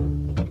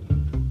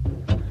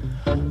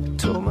 I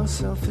told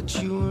myself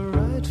that you were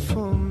right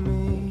for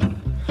me,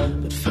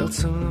 but felt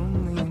so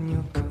lonely in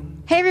your company.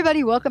 Hey,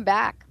 everybody, welcome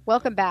back.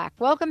 Welcome back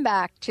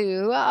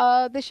to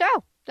the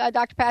show,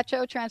 Dr. Pat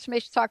Show,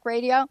 Transformation Talk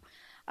Radio.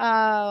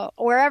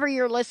 Wherever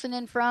you're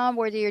listening from,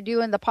 whether you're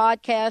doing the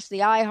podcast, the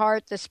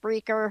iHeart, the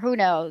Spreaker, who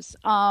knows.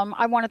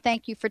 I want to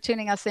thank you for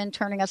tuning us in,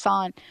 turning us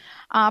on.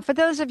 For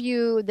those of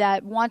you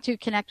that want to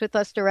connect with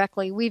us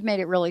directly, we've made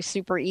it really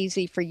super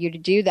easy for you to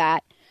do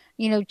that.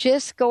 You know,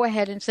 just go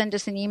ahead and send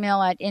us an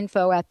email at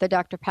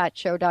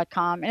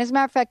info@thedrpatshow.com. And as a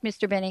matter of fact,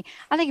 Mr. Benny,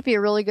 I think it'd be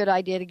a really good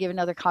idea to give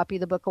another copy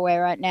of the book away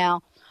right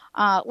now.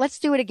 Let's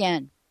do it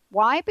again.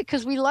 Why?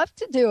 Because we love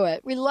to do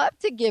it. We love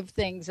to give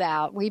things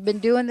out. We've been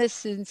doing this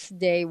since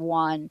day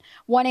one.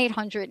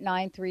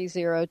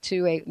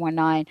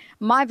 1-800-930-2819.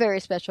 My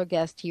very special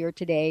guest here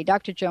today,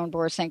 Dr. Joan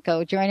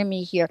Borysenko, joining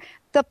me here.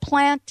 The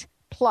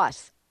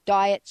PlantPlus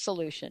Diet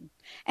Solution.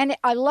 And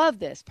I love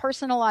this.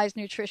 Personalized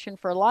nutrition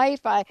for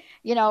life. I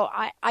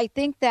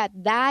think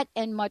that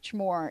and much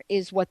more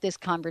is what this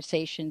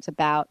conversation's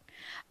about.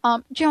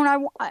 Joan, I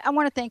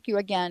want to thank you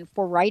again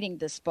for writing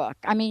this book.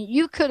 I mean,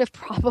 you could have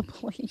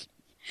probably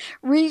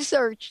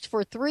researched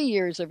for 3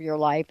 years of your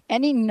life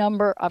any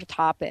number of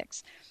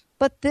topics,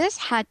 but this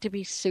had to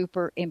be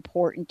super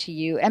important to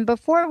you. And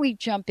before we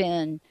jump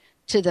in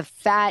to the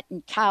fat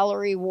and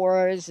calorie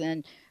wars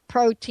and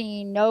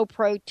protein, no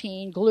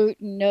protein,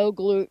 gluten, no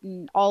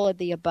gluten, all of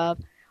the above,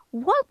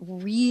 what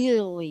was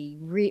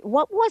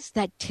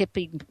that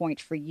tipping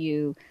point for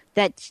you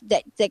that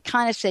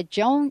kind of said,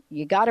 Joan,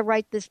 you got to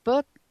write this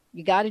book,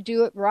 you got to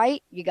do it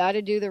right, you got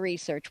to do the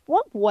research?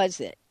 What was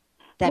it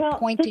that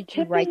pointed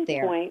you right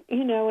there? Point,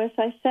 as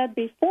I said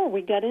before,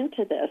 we got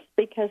into this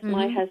because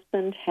my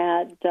husband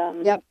had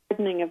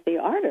hardening of the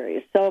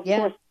arteries. So, of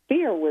course,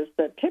 fear was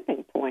the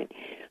tipping point.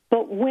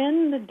 But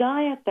when the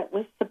diet that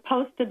was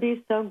supposed to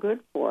be so good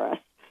for us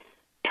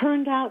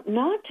turned out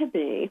not to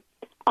be,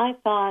 I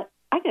thought,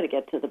 I got to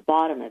get to the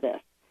bottom of this.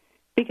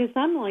 Because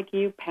I'm like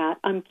you, Pat.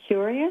 I'm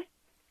curious,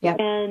 Yeah.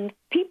 And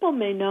people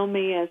may know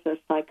me as a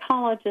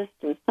psychologist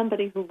and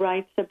somebody who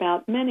writes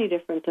about many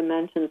different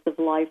dimensions of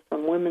life,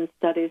 from women's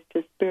studies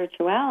to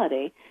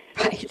spirituality.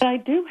 Right. But I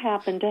do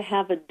happen to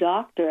have a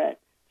doctorate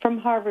from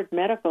Harvard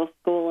Medical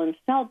School in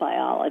cell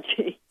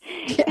biology.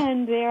 Yeah.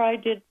 And there I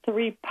did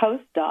 3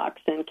 postdocs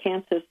in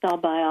cancer cell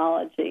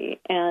biology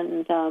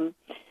and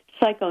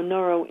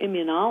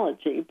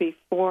psychoneuroimmunology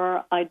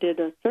before I did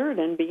a 3rd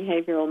in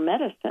behavioral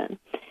medicine.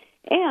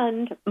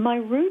 And my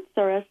roots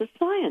are as a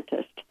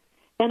scientist.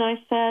 And I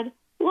said,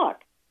 look,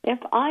 if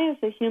I as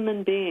a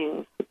human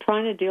being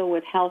trying to deal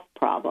with health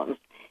problems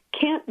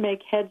can't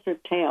make heads or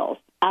tails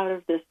out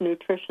of this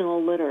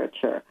nutritional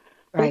literature,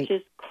 right, which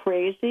is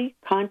crazy,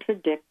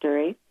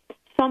 contradictory,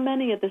 so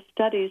many of the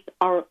studies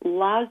are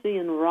lousy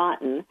and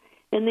rotten,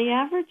 and the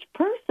average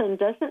person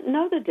doesn't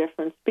know the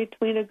difference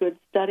between a good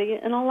study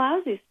and a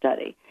lousy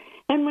study.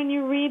 And when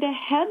you read a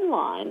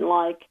headline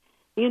like,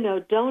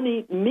 don't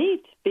eat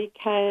meat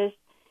because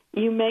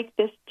you make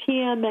this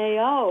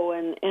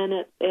TMAO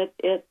and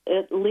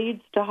it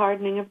leads to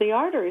hardening of the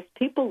arteries,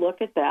 people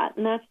look at that,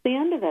 and that's the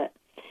end of it.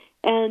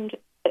 And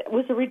it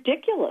was a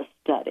ridiculous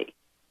study,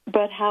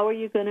 but how are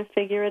you going to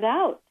figure it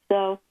out?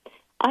 So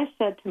I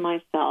said to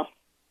myself,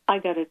 I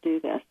got to do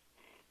this.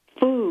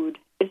 Food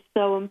is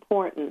so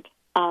important,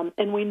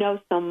 and we know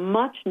so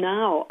much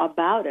now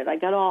about it. I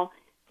got all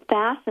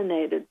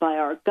fascinated by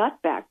our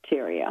gut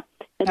bacteria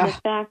and the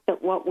fact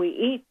that what we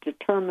eat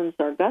determines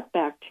our gut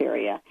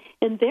bacteria,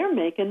 and they're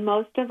making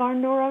most of our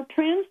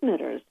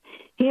neurotransmitters.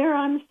 Here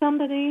I'm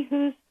somebody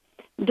who's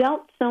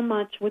dealt so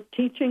much with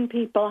teaching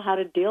people how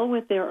to deal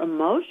with their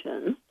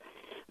emotions,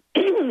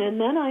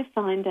 and then I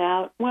find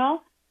out,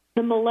 well,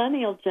 the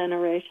millennial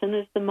generation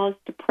is the most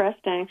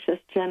depressed, anxious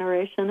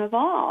generation of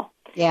all.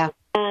 Yeah.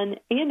 And,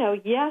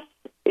 yes,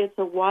 it's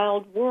a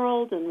wild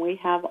world, and we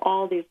have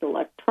all these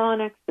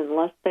electronics and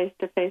less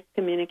face-to-face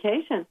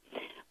communication.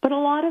 But a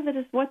lot of it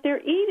is what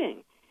they're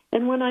eating.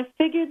 And when I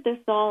figured this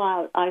all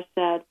out, I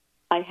said,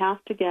 I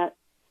have to get,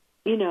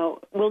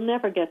 we'll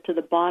never get to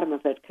the bottom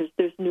of it because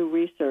there's new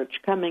research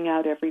coming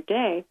out every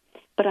day,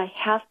 but I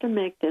have to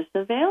make this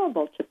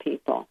available to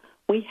people.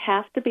 We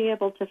have to be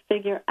able to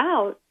figure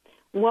out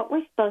what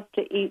we're supposed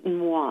to eat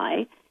and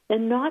why,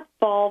 and not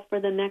fall for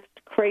the next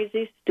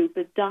crazy,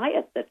 stupid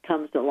diet that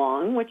comes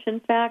along, which, in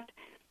fact,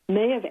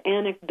 may have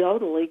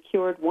anecdotally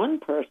cured one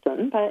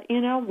person, but,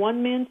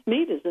 one man's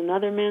meat is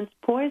another man's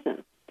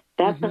poison.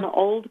 That's an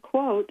old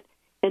quote,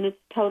 and it's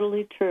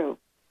totally true.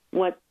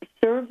 What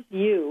serves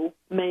you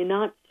may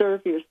not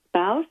serve your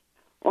spouse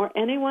or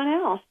anyone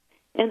else,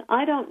 and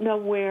I don't know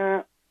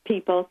where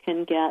people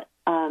can get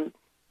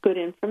good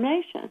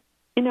information.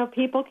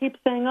 People keep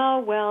saying, oh,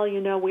 well,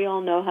 we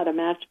all know how to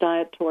match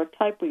diet to our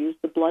type. We use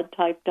the blood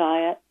type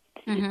diet.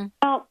 Mm-hmm.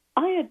 Well,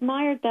 I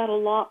admired that a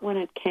lot when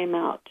it came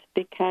out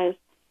because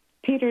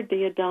Peter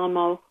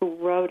D'Adamo, who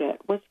wrote it,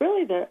 was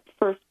really the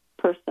first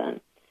person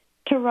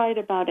to write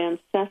about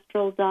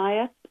ancestral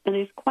diets, and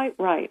he's quite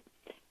right.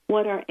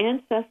 What our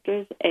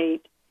ancestors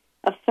ate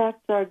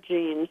affects our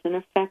genes and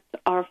affects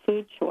our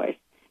food choice.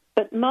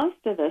 But most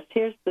of us,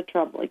 here's the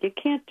trouble, you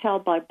can't tell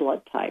by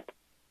blood type.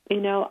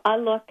 I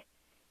look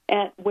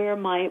at where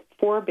my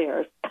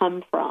forebears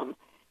come from,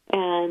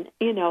 and,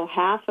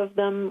 half of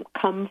them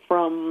come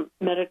from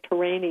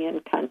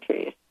Mediterranean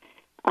countries.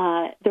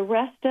 The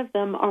rest of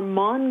them are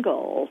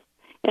Mongols,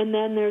 and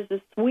then there's a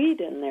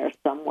Swede in there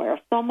somewhere.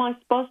 So am I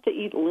supposed to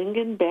eat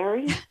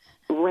lingonberries,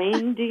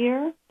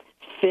 reindeer,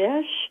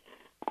 fish,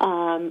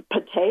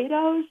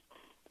 potatoes?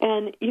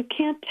 And you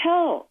can't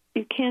tell.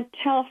 You can't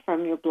tell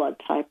from your blood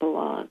type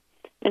alone.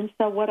 And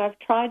so what I've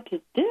tried to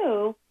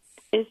do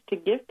is to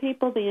give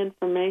people the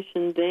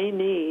information they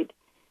need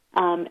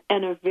and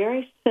a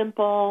very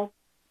simple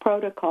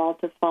protocol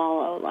to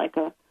follow, like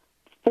a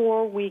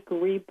 4-week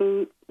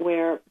reboot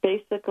where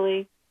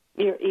basically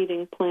you're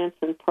eating plants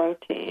and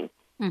protein.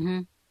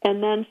 Mm-hmm.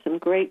 And then some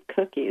great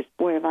cookies.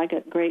 Boy, have I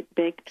got great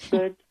baked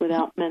goods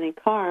without many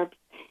carbs.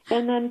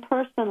 And then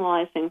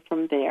personalizing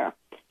from there.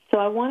 So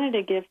I wanted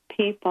to give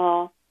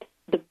people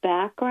the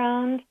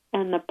background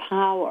and the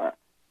power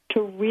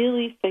to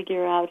really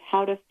figure out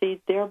how to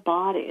feed their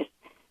bodies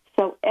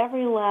so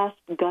every last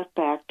gut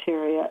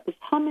bacteria is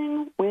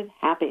humming with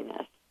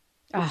happiness.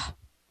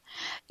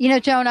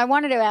 Joan, I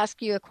wanted to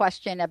ask you a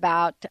question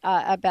about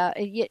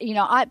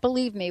I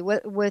believe me,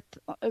 with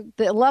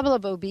the level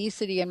of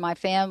obesity in my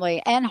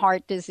family and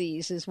heart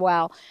disease as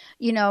well,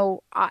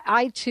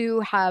 I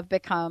too have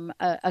become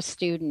a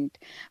student.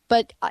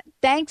 But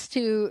thanks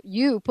to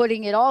you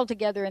putting it all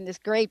together in this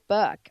great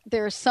book,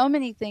 there are so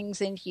many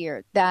things in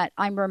here that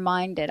I'm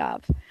reminded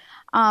of.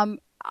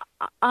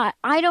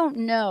 I don't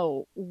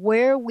know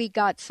where we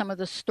got some of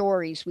the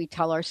stories we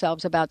tell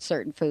ourselves about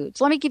certain foods.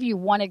 Let me give you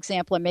one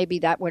example, and maybe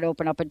that would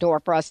open up a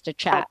door for us to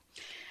chat.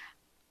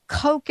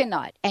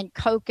 Coconut and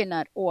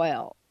coconut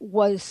oil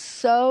was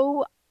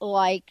so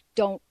like,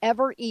 don't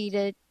ever eat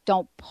it,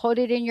 don't put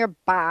it in your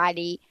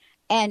body,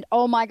 and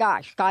oh my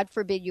gosh, God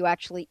forbid you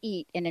actually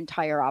eat an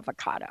entire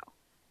avocado.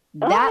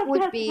 That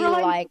would be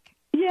right. like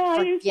Yeah,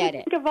 I used to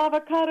Forget think of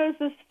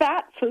avocados as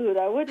fat food.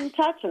 I wouldn't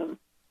touch them.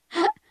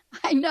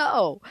 I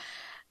know.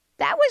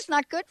 That was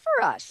not good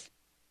for us.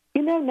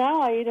 You know,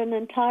 now I eat an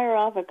entire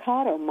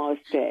avocado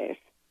most days.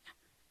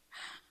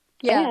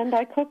 Yeah. And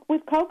I cook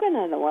with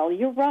coconut oil.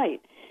 You're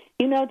right.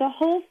 You know, the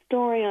whole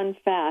story on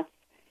fats,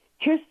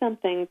 here's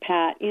something,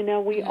 Pat. You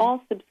know, we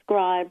all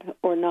subscribe,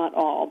 or not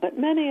all, but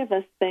many of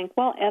us think,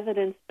 well,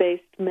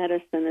 evidence-based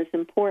medicine is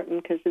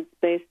important because it's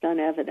based on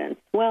evidence.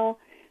 Well,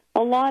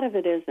 a lot of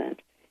it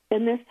isn't.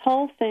 And this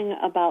whole thing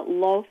about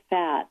low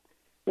fat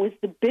was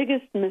the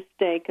biggest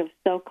mistake of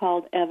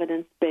so-called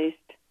evidence-based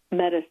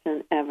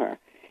medicine ever.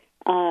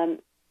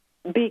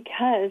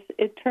 Because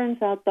it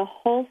turns out the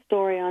whole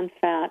story on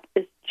fat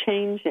is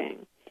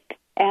changing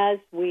as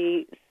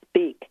we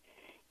speak.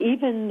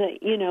 Even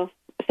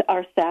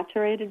are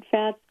saturated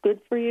fats good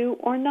for you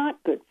or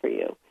not good for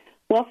you?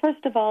 Well,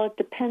 first of all, it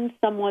depends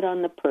somewhat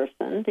on the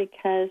person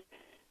because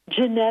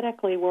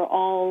genetically we're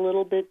all a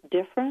little bit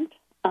different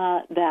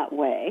that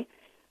way.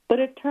 But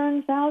it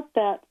turns out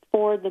that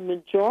for the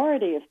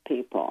majority of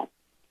people,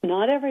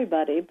 not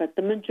everybody, but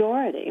the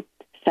majority,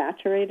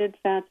 saturated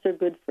fats are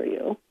good for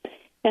you.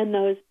 And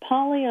those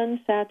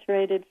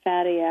polyunsaturated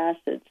fatty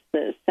acids,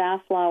 the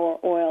safflower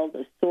oil,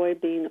 the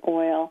soybean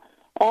oil,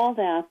 all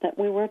that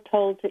we were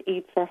told to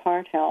eat for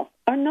heart health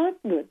are not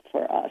good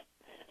for us.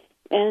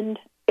 And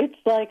it's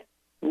like,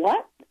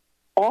 what?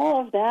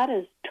 All of that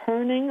is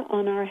turning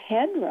on our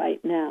head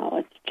right now.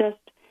 It's just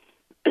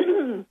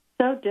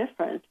so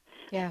different.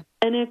 Yeah.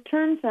 And it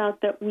turns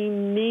out that we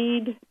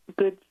need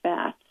good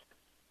fats.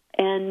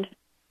 And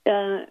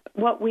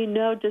what we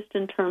know just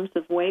in terms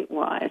of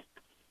weight-wise,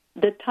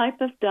 the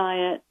type of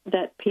diet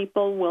that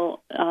people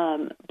will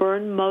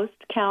burn most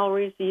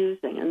calories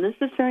using, and this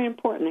is very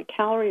important, a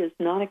calorie is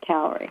not a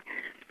calorie.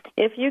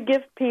 If you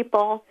give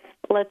people,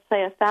 let's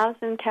say,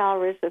 1,000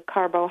 calories of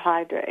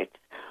carbohydrates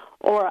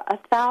or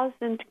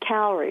 1,000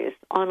 calories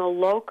on a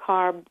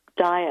low-carb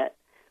diet,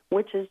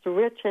 which is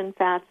rich in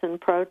fats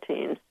and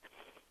proteins,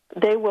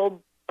 they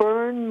will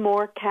burn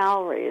more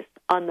calories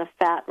on the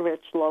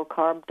fat-rich,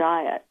 low-carb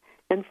diet.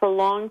 And for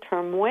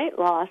long-term weight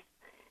loss,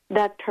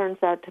 that turns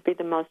out to be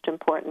the most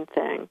important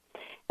thing.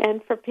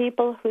 And for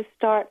people who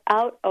start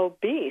out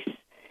obese,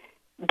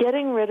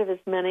 getting rid of as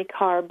many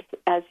carbs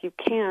as you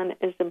can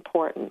is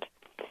important.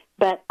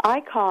 But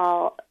I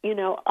call,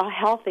 a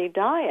healthy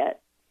diet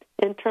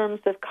in terms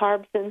of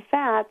carbs and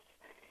fats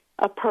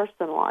a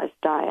personalized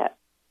diet.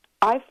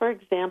 I, for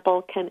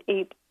example, can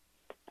eat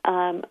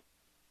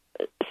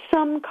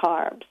some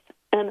carbs,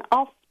 and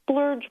I'll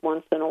splurge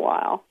once in a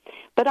while.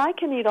 But I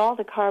can eat all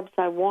the carbs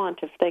I want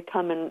if they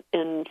come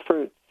in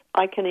fruits.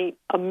 I can eat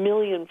 1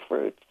 million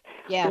fruits,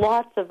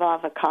 lots of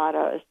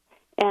avocados,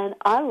 and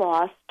I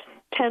lost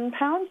 10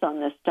 pounds on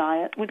this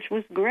diet, which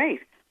was great.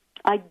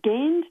 I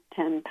gained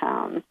 10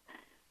 pounds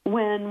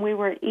when we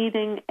were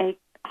eating a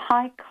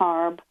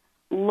high-carb,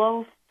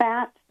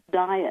 low-fat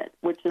diet,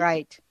 which is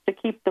to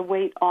keep the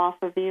weight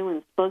off of you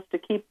and supposed to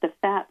keep the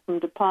fat from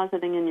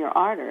depositing in your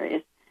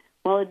arteries.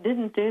 Well, it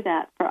didn't do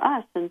that for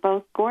us, and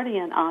both Gordy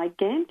and I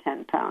gained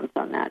 10 pounds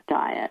on that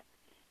diet.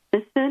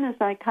 As soon as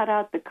I cut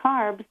out the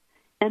carbs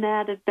and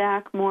added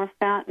back more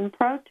fat and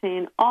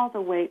protein, all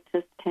the weight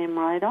just came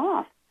right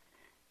off.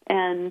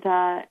 And,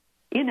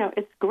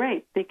 it's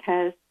great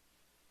because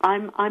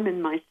I'm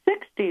in my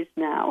 60s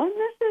now, and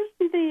this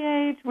is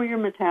the age where your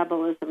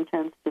metabolism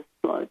tends to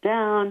slow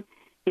down.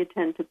 You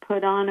tend to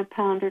put on 1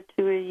 pound or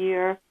 2 a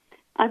year.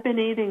 I've been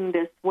eating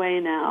this way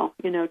now,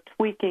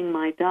 tweaking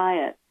my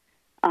diet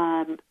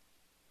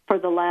for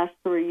the last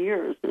 3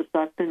 years as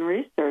I've been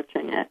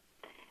researching it.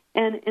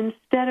 And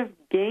instead of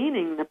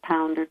gaining the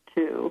pound or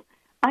 2,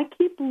 I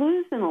keep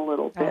losing a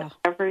little bit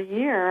every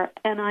year,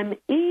 and I'm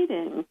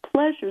eating.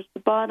 Pleasure's the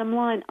bottom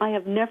line. I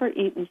have never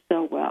eaten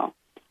so well.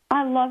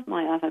 I love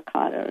my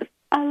avocados.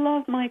 I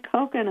love my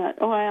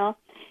coconut oil,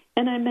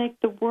 and I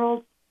make the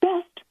world's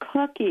best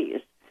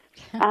cookies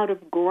out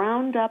of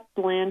ground-up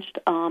blanched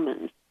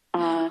almonds,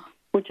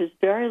 which is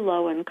very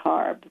low in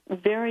carbs,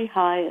 very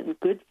high in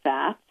good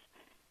fats,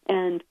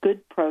 and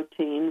good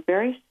protein,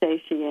 very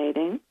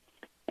satiating.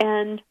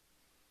 And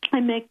I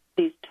make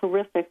these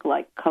terrific,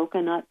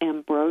 coconut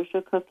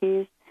ambrosia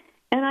cookies,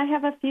 and I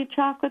have a few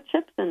chocolate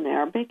chips in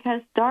there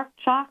because dark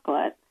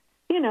chocolate,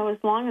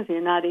 as long as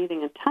you're not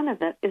eating a ton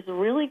of it, is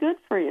really good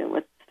for you.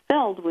 It's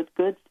filled with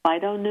good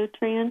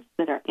phytonutrients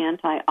that are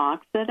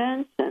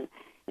antioxidants and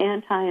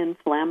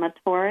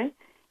anti-inflammatory,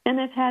 and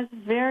it has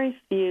very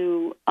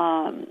few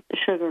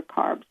sugar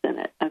carbs in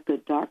it, a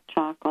good dark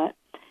chocolate.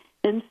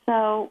 And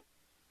so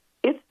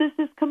this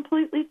has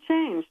completely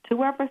changed.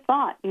 Whoever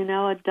thought,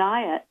 a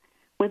diet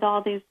with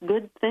all these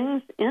good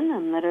things in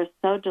them that are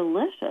so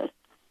delicious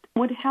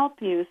would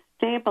help you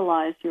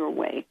stabilize your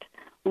weight,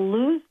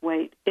 lose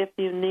weight if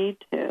you need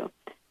to,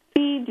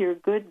 feed your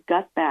good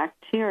gut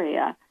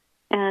bacteria,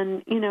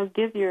 and,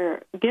 give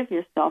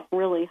yourself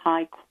really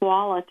high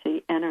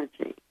quality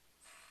energy.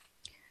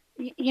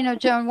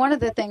 Joan, one of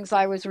the things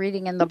I was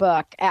reading in the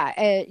book,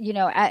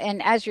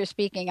 and as you're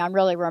speaking, I'm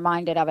really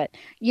reminded of it.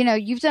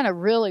 You've done a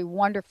really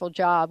wonderful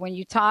job when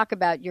you talk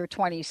about your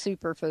 20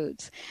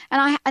 superfoods.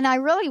 And I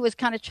really was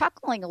kind of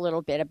chuckling a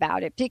little bit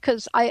about it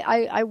because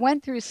I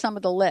went through some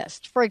of the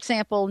list. For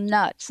example,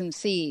 nuts and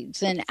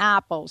seeds and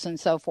apples and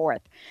so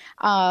forth,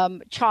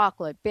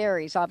 chocolate,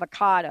 berries,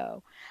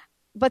 avocado.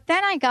 But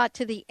then I got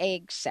to the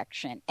egg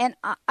section. And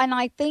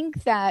I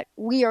think that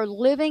we are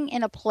living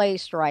in a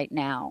place right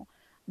now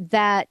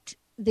that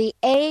the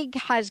egg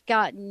has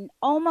gotten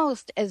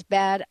almost as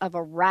bad of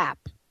a rap,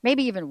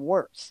 maybe even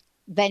worse,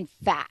 than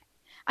fat.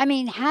 I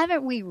mean,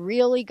 haven't we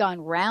really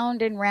gone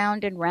round and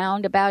round and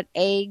round about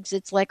eggs?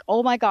 It's like,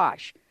 oh my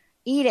gosh,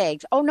 eat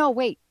eggs. Oh no,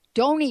 wait,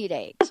 don't eat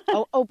eggs.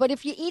 But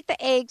if you eat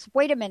the eggs,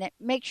 wait a minute,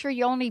 make sure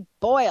you only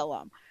boil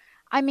them.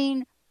 I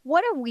mean,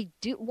 what do we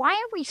do? Why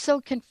are we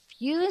so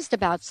confused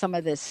about some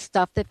of this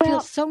stuff that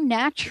feels so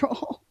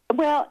natural?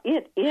 Well,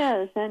 it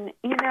is. And,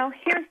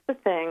 here's the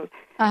thing.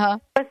 There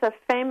was a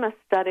famous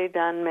study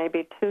done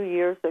maybe 2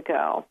 years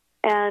ago.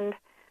 And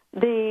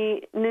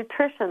the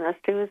nutritionist,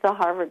 who was a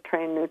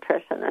Harvard-trained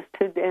nutritionist,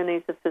 and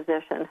he's a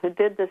physician, who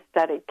did this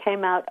study,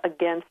 came out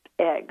against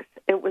eggs.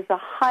 It was a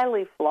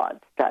highly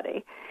flawed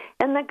study.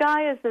 And the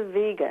guy is a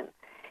vegan.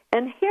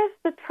 And here's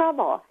the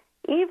trouble.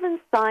 Even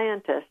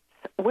scientists,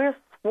 we're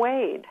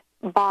swayed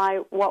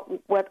by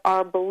what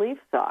our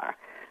beliefs are.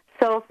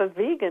 So if a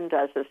vegan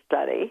does a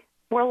study,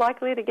 we're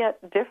likely to get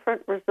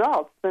different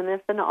results than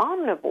if an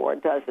omnivore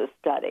does a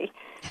study.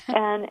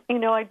 And,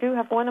 I do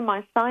have one of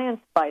my science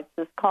bites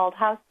is called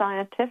How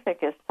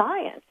Scientific is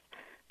Science,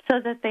 so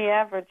that the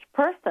average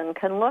person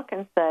can look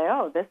and say,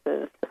 oh, this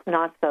is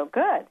not so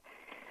good.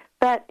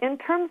 But in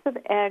terms of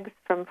eggs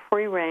from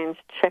free-range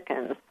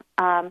chickens,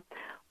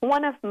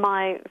 one of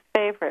my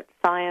favorite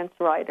science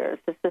writers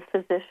is a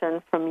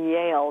physician from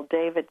Yale,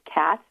 David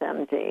Katz,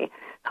 MD,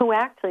 who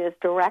actually is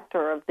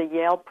director of the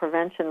Yale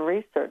Prevention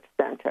Research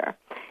Center.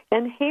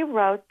 And he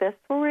wrote this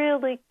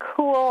really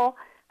cool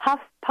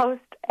HuffPost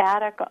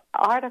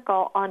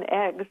article on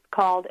eggs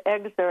called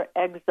Eggs Are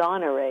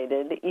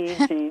Exonerated,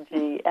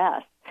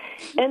 EGGS.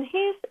 And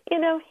he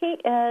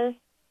is,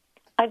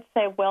 I'd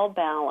say,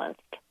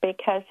 well-balanced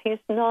because he's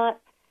not,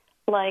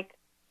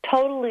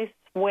 totally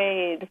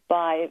swayed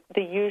by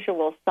the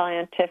usual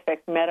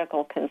scientific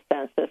medical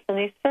consensus, and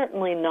he's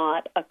certainly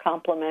not a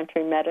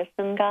complementary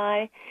medicine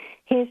guy.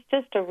 He's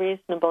just a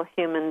reasonable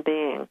human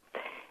being.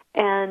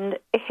 And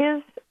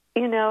his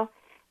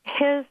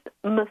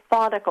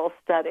methodical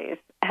studies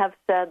have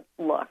said,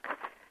 look,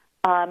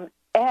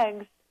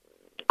 eggs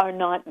are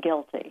not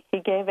guilty. He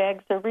gave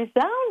eggs a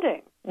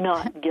resounding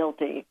not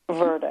guilty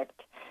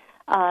verdict.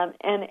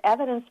 And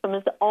evidence from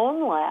his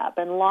own lab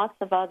and lots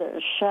of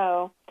others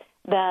show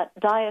that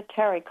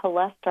dietary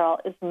cholesterol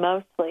is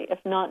mostly, if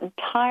not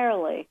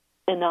entirely,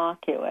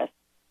 innocuous.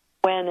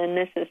 When, and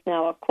this is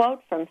now a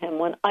quote from him,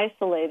 when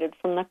isolated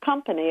from the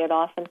company, it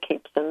often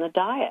keeps in the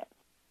diet.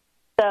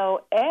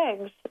 So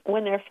eggs,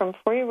 when they're from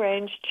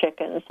free-range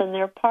chickens and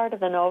they're part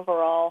of an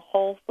overall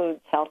whole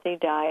foods healthy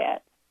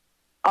diet,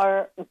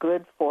 are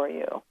good for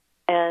you.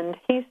 And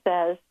he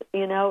says,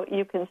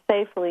 you can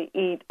safely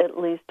eat at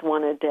least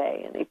one a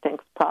day, and he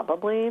thinks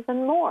probably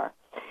even more.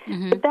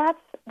 Mm-hmm. But that's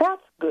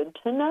good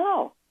to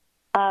know.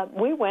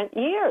 We went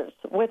years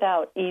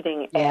without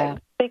eating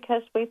eggs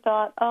because we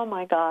thought, oh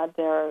my God,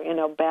 they're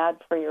bad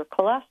for your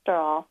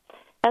cholesterol,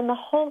 and the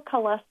whole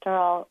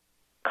cholesterol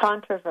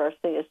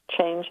controversy is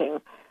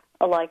changing,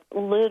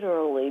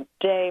 literally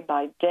day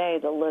by day.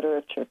 The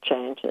literature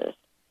changes.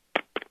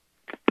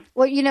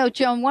 Well,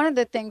 Joan, one of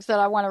the things that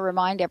I want to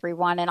remind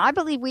everyone, and I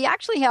believe we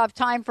actually have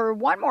time for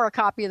one more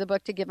copy of the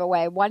book to give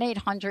away,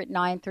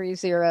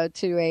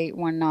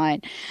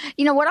 1-800-930-2819.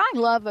 What I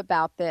love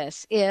about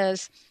this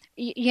is,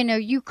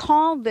 you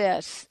call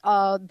this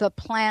the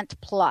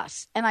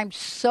PlantPlus, and I'm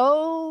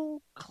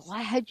so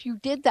glad you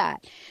did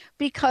that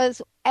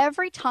because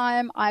every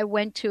time I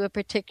went to a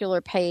particular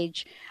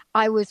page,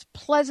 I was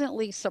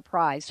pleasantly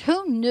surprised.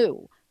 Who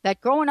knew that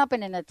growing up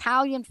in an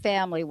Italian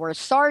family where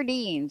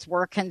sardines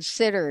were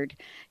considered,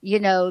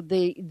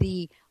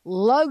 the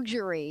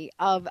luxury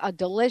of a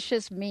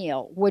delicious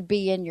meal would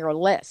be in your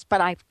list. But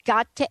I've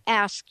got to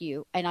ask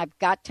you, and I've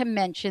got to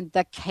mention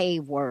the K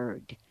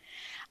word.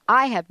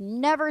 I have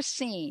never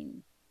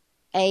seen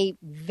a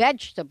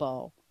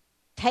vegetable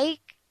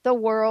take the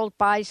world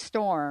by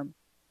storm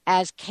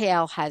as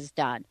kale has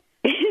done.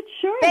 It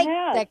sure Bake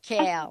has. the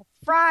kale,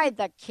 fry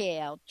the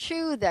kale,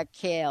 chew the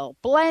kale,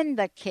 blend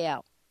the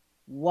kale.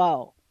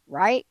 Whoa,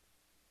 right?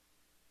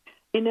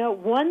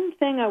 One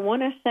thing I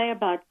want to say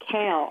about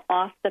kale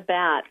off the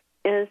bat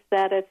is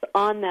that it's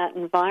on that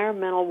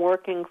environmental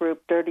working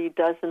group Dirty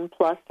Dozen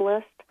Plus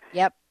list.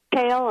 Yep.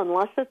 Kale,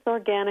 unless it's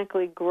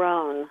organically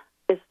grown,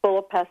 is full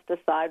of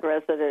pesticide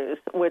residues,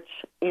 which,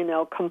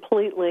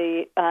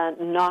 completely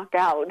knock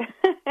out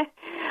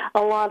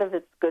a lot of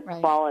its good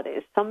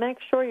qualities. So make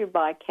sure you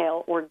buy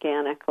kale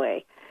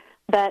organically.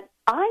 But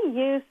I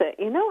use it.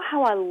 You know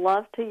how I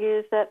love to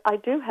use it? I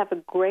do have a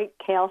great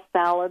kale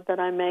salad that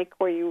I make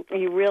where you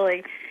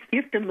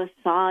have to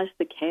massage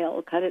the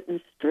kale, cut it in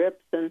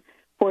strips and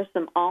pour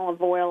some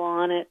olive oil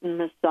on it and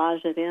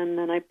massage it in.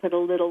 Then I put a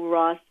little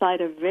raw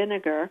cider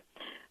vinegar,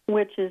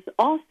 which is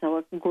also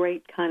a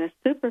great kind of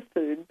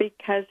superfood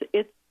because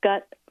it's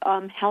got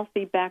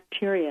healthy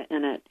bacteria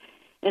in it.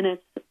 And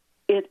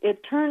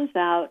it turns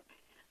out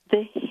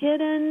the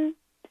hidden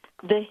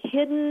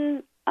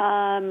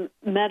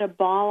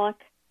metabolic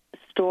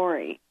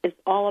story is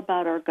all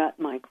about our gut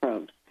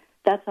microbes.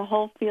 That's a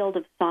whole field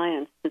of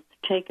science that's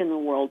taken the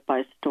world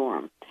by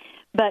storm.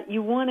 But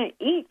you want to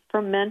eat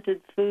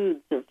fermented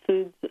foods or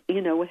foods,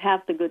 would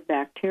have the good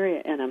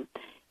bacteria in them.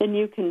 And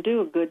you can do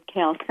a good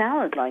kale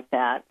salad like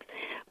that.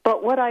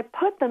 But what I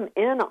put them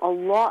in a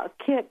lot,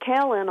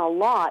 kale in a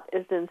lot,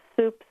 is in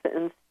soups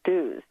and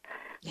stews.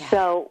 Yeah.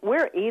 So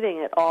we're eating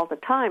it all the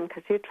time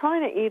because you're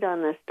trying to eat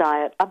on this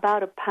diet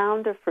about a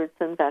pound of fruits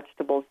and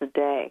vegetables a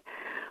day,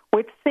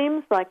 which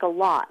seems like a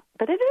lot,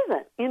 but it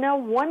isn't.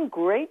 One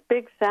great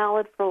big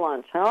salad for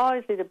lunch. I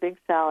always eat a big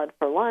salad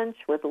for lunch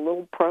with a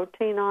little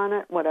protein on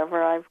it,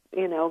 whatever I've,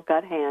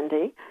 got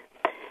handy.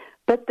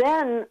 But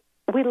then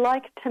we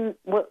like to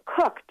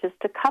cook just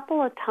a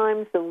couple of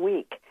times a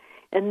week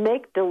and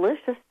make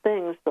delicious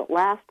things that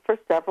last for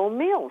several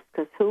meals,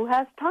 because who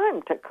has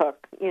time to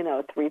cook,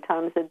 3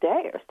 times a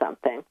day or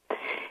something?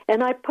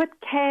 And I put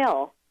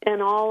kale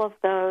in all of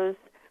those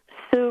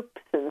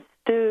soups and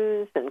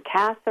stews and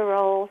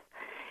casseroles,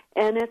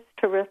 and it's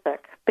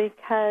terrific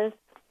because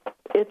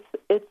it's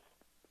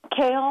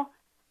kale.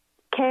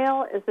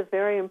 Kale is a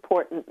very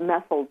important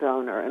methyl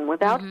donor, and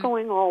without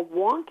going all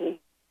wonky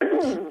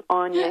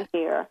on you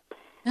here,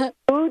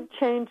 food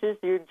changes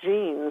your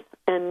genes,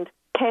 and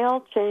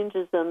kale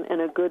changes them in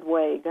a good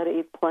way. You got to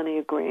eat plenty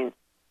of greens.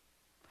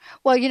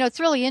 Well, it's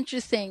really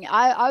interesting.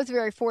 I was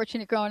very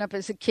fortunate growing up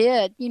as a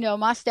kid.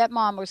 My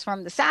stepmom was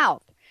from the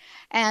South.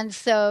 And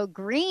so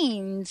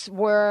greens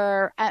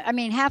were,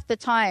 half the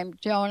time,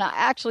 Joan, I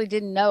actually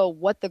didn't know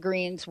what the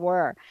greens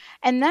were.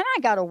 And then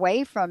I got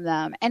away from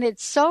them. And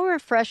it's so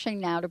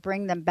refreshing now to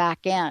bring them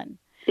back in.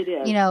 It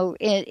is.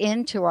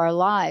 Into our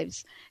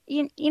lives.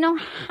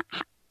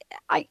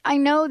 I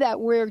know that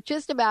we're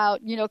just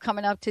about,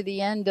 coming up to the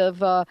end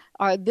of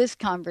this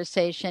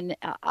conversation.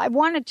 I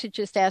wanted to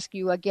just ask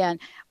you again,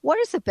 what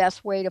is the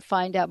best way to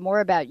find out more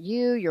about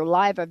you, your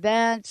live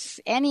events,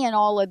 any and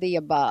all of the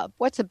above?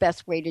 What's the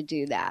best way to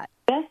do that?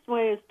 Best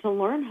way is to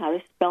learn how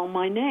to spell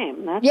my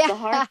name. That's the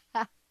hard.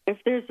 If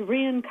there's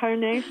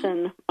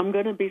reincarnation, I'm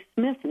going to be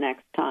Smith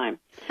next time.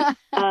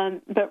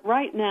 But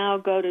right now,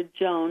 go to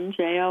Joan,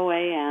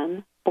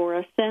 Joan,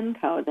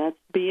 Borysenko. That's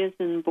B as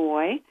in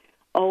boy,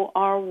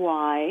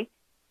 OrYsenko,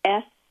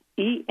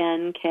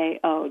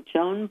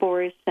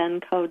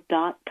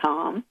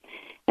 joanborysenko.com.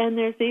 And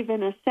there's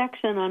even a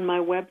section on my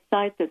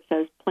website that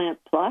says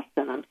PlantPlus,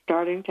 and I'm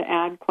starting to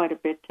add quite a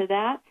bit to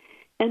that.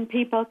 And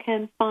people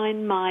can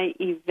find my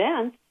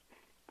events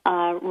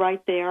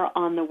right there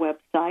on the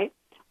website.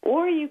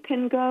 Or you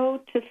can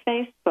go to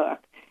Facebook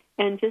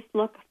and just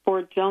look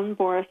for Joan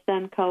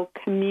Borysenko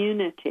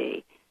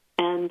Community.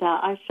 And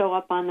I show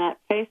up on that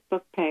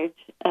Facebook page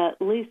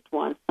at least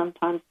once,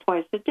 sometimes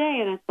twice a day,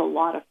 and it's a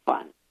lot of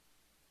fun.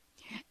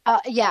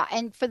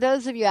 And for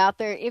those of you out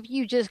there, if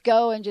you just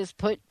go and just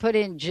put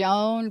in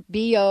Joan,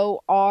 Bory,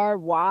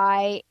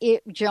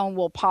 Joan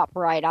will pop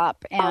right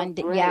up. And,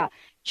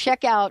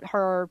 check out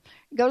her,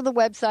 go to the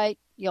website.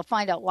 You'll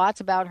find out lots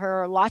about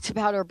her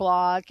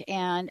blog,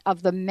 and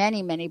of the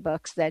many, many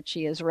books that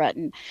she has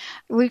written.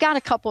 We've got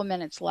a couple of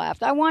minutes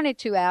left. I wanted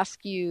to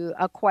ask you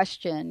a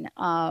question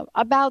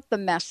about the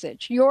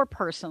message, your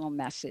personal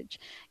message.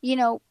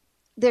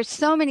 There's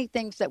so many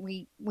things that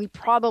we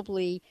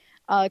probably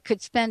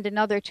could spend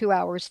another 2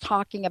 hours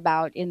talking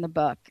about in the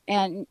book.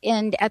 And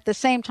at the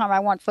same time, I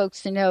want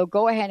folks to know,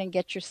 go ahead and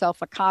get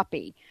yourself a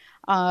copy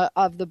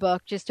of the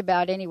book just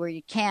about anywhere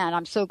you can.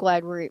 I'm so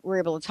glad we're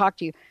able to talk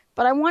to you.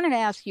 But I wanted to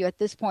ask you at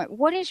this point,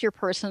 what is your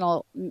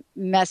personal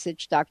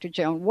message, Dr.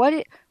 Joan?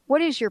 What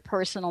is your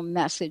personal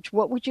message?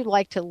 What would you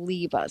like to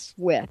leave us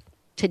with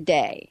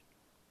today?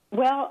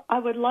 Well, I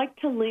would like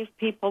to leave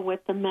people with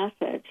the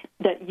message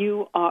that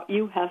you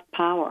have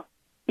power.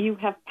 You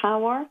have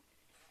power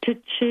to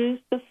choose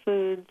the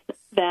foods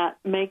that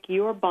make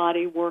your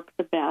body work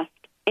the best,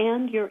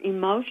 and your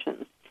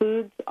emotions.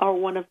 Foods are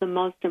one of the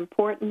most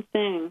important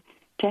things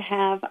to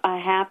have a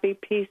happy,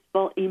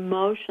 peaceful,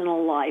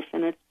 emotional life,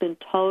 and it's been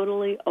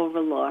totally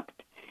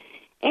overlooked.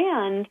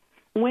 And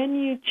when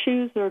you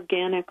choose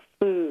organic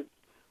foods,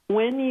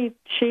 when you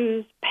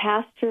choose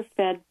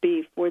pasture-fed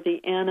beef where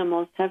the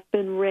animals have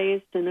been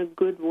raised in a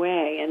good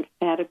way and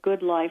had a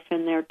good life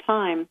in their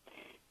time,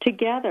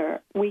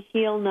 together we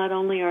heal not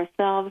only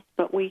ourselves,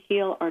 but we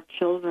heal our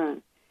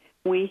children.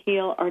 We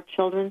heal our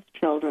children's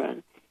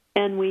children,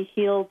 and we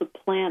heal the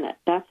planet.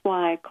 That's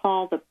why I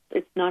call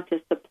it's not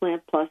just the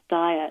PlantPlus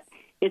diet,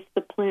 it's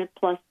the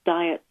PlantPlus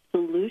diet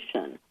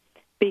solution,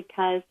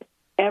 because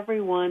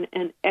everyone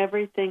and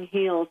everything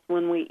heals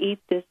when we eat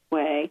this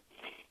way.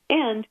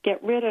 and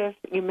get rid of,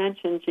 you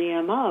mentioned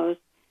GMOs,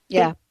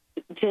 yeah,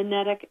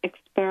 genetic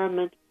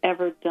experiment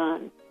ever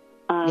done.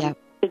 To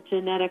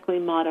genetically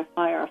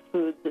modify our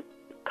foods is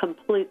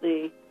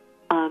completely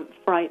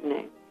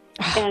frightening.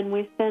 And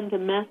we send a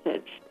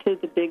message to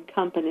the big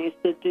companies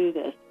that do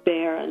this,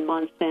 Bayer and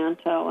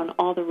Monsanto and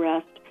all the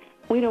rest.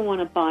 We don't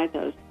want to buy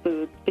those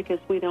foods because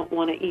we don't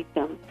want to eat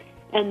them.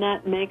 And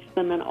that makes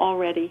them, and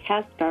already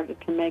has started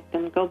to make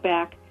them, go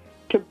back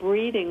to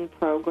breeding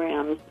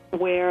programs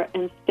where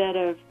instead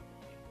of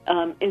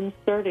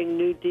inserting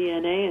new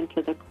DNA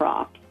into the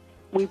crops,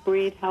 we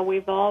breed how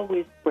we've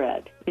always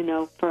bred,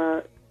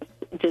 for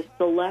just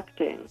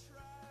selecting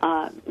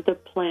the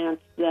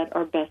plants that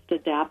are best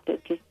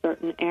adapted to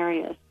certain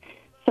areas.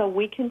 So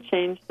we can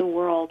change the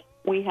world.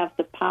 We have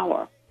the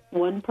power,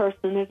 one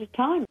person at a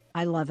time.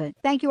 I love it.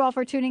 Thank you all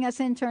for tuning us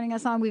in, turning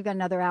us on. We've got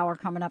another hour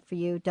coming up for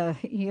you.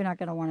 You're not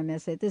going to want to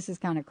miss it. This is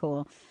kind of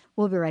cool.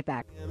 We'll be right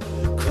back.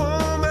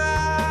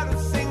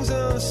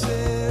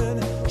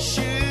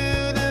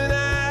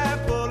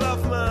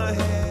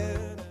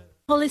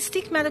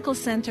 Holistic Medical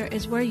Center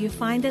is where you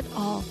find it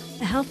all.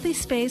 A healthy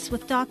space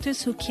with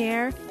doctors who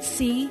care,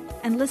 see,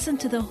 and listen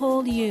to the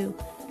whole you.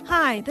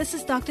 Hi, this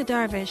is Dr.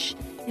 Darvish.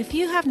 If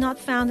you have not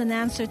found an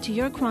answer to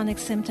your chronic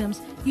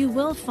symptoms, you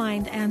will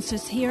find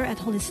answers here at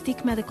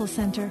Holistic Medical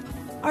Center.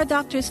 Our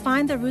doctors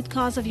find the root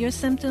cause of your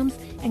symptoms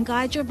and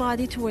guide your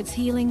body towards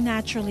healing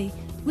naturally.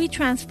 We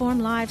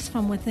transform lives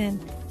from within.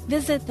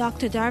 Visit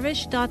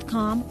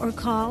drdarvish.com or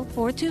call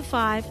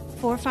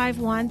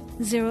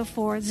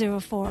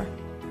 425-451-0404.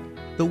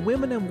 The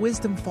Women in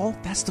Wisdom Fall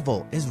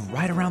Festival is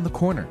right around the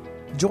corner.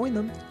 Join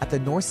them at the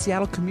North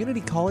Seattle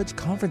Community College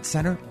Conference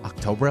Center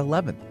October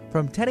 11th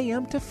from 10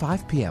 a.m. to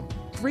 5 p.m.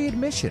 Free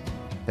admission.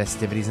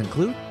 Festivities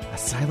include a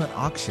silent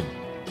auction,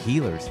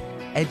 healers,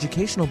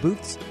 educational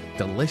booths,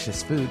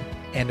 delicious food,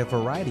 and a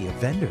variety of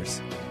vendors.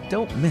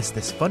 Don't miss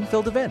this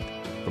fun-filled event.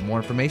 For more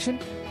information,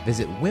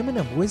 visit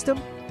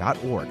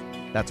womenofwisdom.org.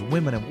 That's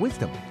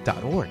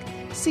womenofwisdom.org.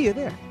 See you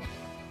there.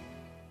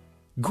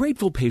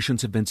 Grateful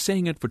patients have been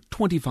saying it for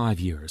 25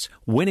 years.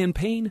 When in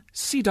pain,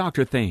 see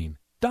Dr. Thane.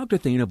 Dr.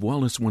 Thane of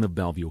Wellness One of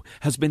Bellevue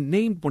has been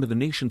named one of the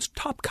nation's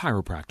top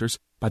chiropractors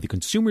by the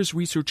Consumers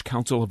Research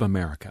Council of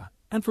America,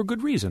 and for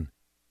good reason.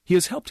 He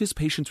has helped his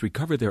patients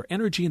recover their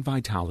energy and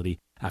vitality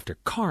after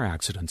car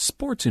accidents,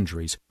 sports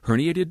injuries,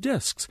 herniated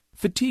discs,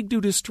 fatigue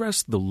due to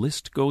stress, the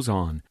list goes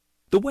on.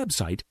 The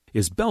website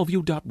is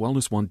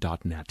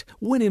bellevue.wellness1.net.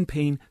 When in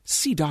pain,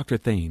 see Dr.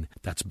 Thane.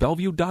 That's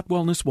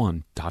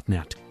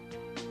bellevue.wellness1.net.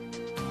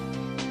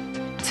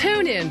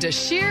 Tune in to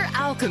Sheer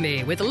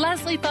Alchemy with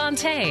Leslie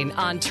Fontaine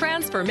on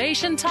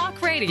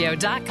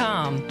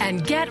TransformationTalkRadio.com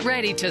and get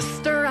ready to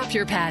stir up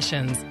your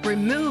passions,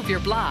 remove your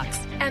blocks,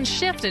 and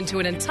shift into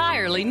an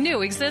entirely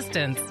new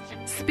existence.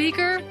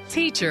 Speaker,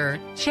 teacher,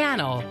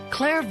 channel,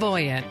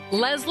 clairvoyant,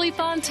 Leslie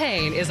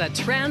Fontaine is a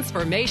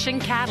transformation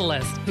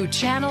catalyst who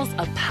channels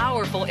a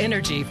powerful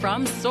energy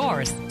from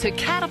source to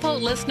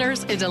catapult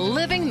listeners into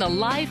living the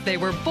life they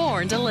were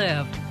born to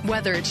live.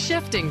 Whether it's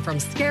shifting from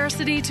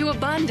scarcity to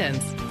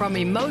abundance, from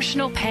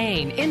emotional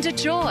pain into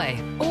joy,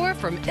 or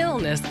from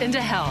illness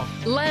into health,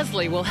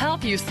 Leslie will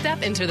help you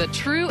step into the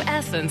true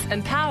essence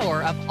and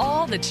power of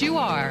all that you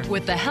are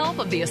with the help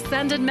of the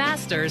Ascended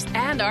Masters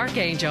and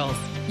Archangels.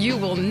 You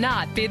will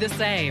not be the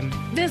same.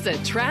 Visit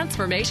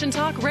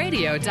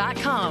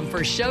TransformationTalkRadio.com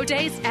for show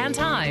dates and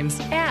times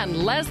and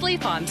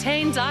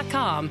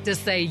LeslieFontaine.com to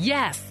say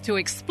yes to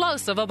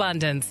explosive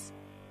abundance.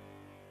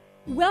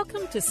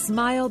 Welcome to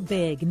Smile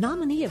Big,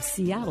 nominee of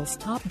Seattle's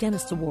Top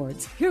Dentist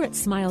Awards. Here at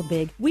Smile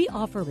Big, we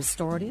offer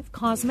restorative,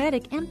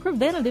 cosmetic, and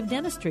preventative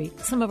dentistry.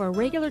 Some of our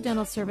regular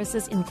dental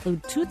services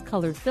include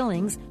tooth-colored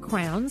fillings,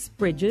 crowns,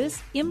 bridges,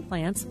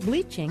 implants,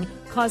 bleaching,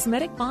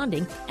 cosmetic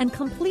bonding, and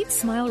complete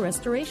smile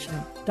restoration.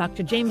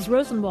 Dr. James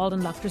Rosenwald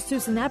and Dr.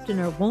 Susan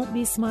Abdiner won't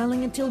be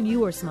smiling until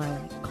you are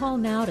smiling. Call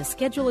now to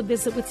schedule a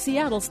visit with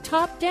Seattle's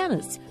top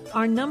dentists.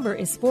 Our number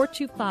is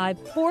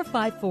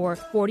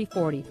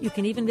 425-454-4040. You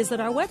can even visit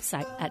our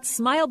website at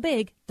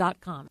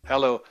smilebig.com.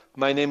 Hello,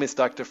 my name is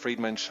Dr.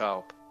 Friedman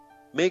Schaub.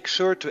 Make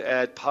sure to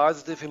add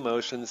positive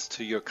emotions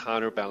to your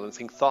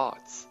counterbalancing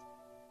thoughts.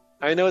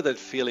 I know that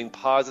feeling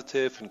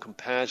positive and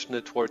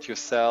compassionate toward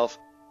yourself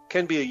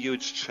can be a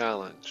huge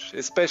challenge,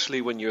 especially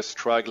when you're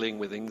struggling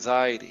with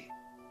anxiety.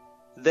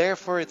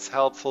 Therefore, it's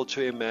helpful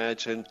to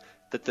imagine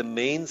that the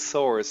main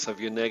source of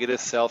your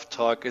negative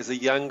self-talk is a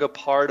younger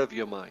part of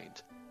your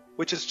mind,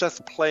 which is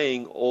just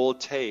playing old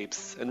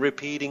tapes and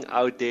repeating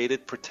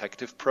outdated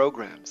protective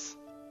programs.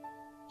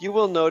 You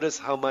will notice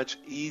how much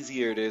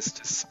easier it is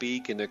to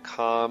speak in a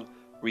calm,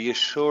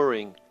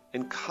 reassuring,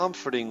 and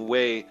comforting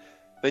way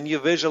when you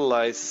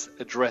visualize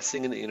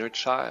addressing an inner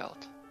child.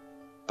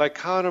 By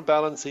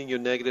counterbalancing your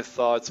negative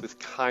thoughts with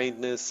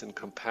kindness and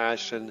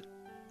compassion,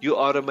 you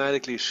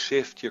automatically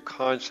shift your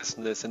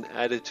consciousness and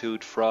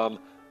attitude from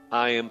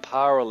 "I am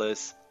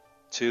powerless"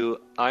 to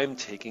 "I'm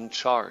taking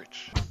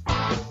charge."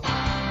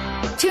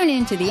 Tune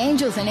in to the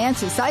Angels and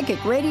Answers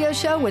Psychic Radio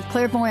Show with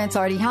clairvoyants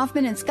Artie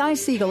Hoffman and Sky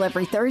Siegel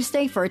every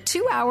Thursday for a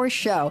 2-hour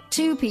show,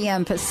 2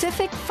 p.m.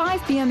 Pacific,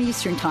 5 p.m.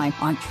 Eastern Time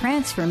on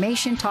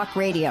Transformation Talk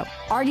Radio.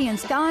 Artie and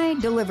Sky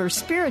deliver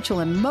spiritual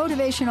and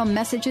motivational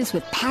messages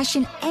with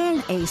passion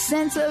and a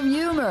sense of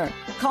humor.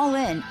 Call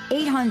in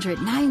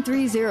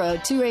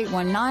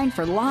 800-930-2819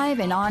 for live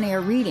and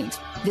on-air readings.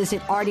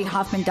 Visit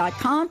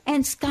artiehoffman.com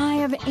and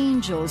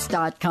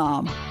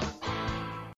skyofangels.com.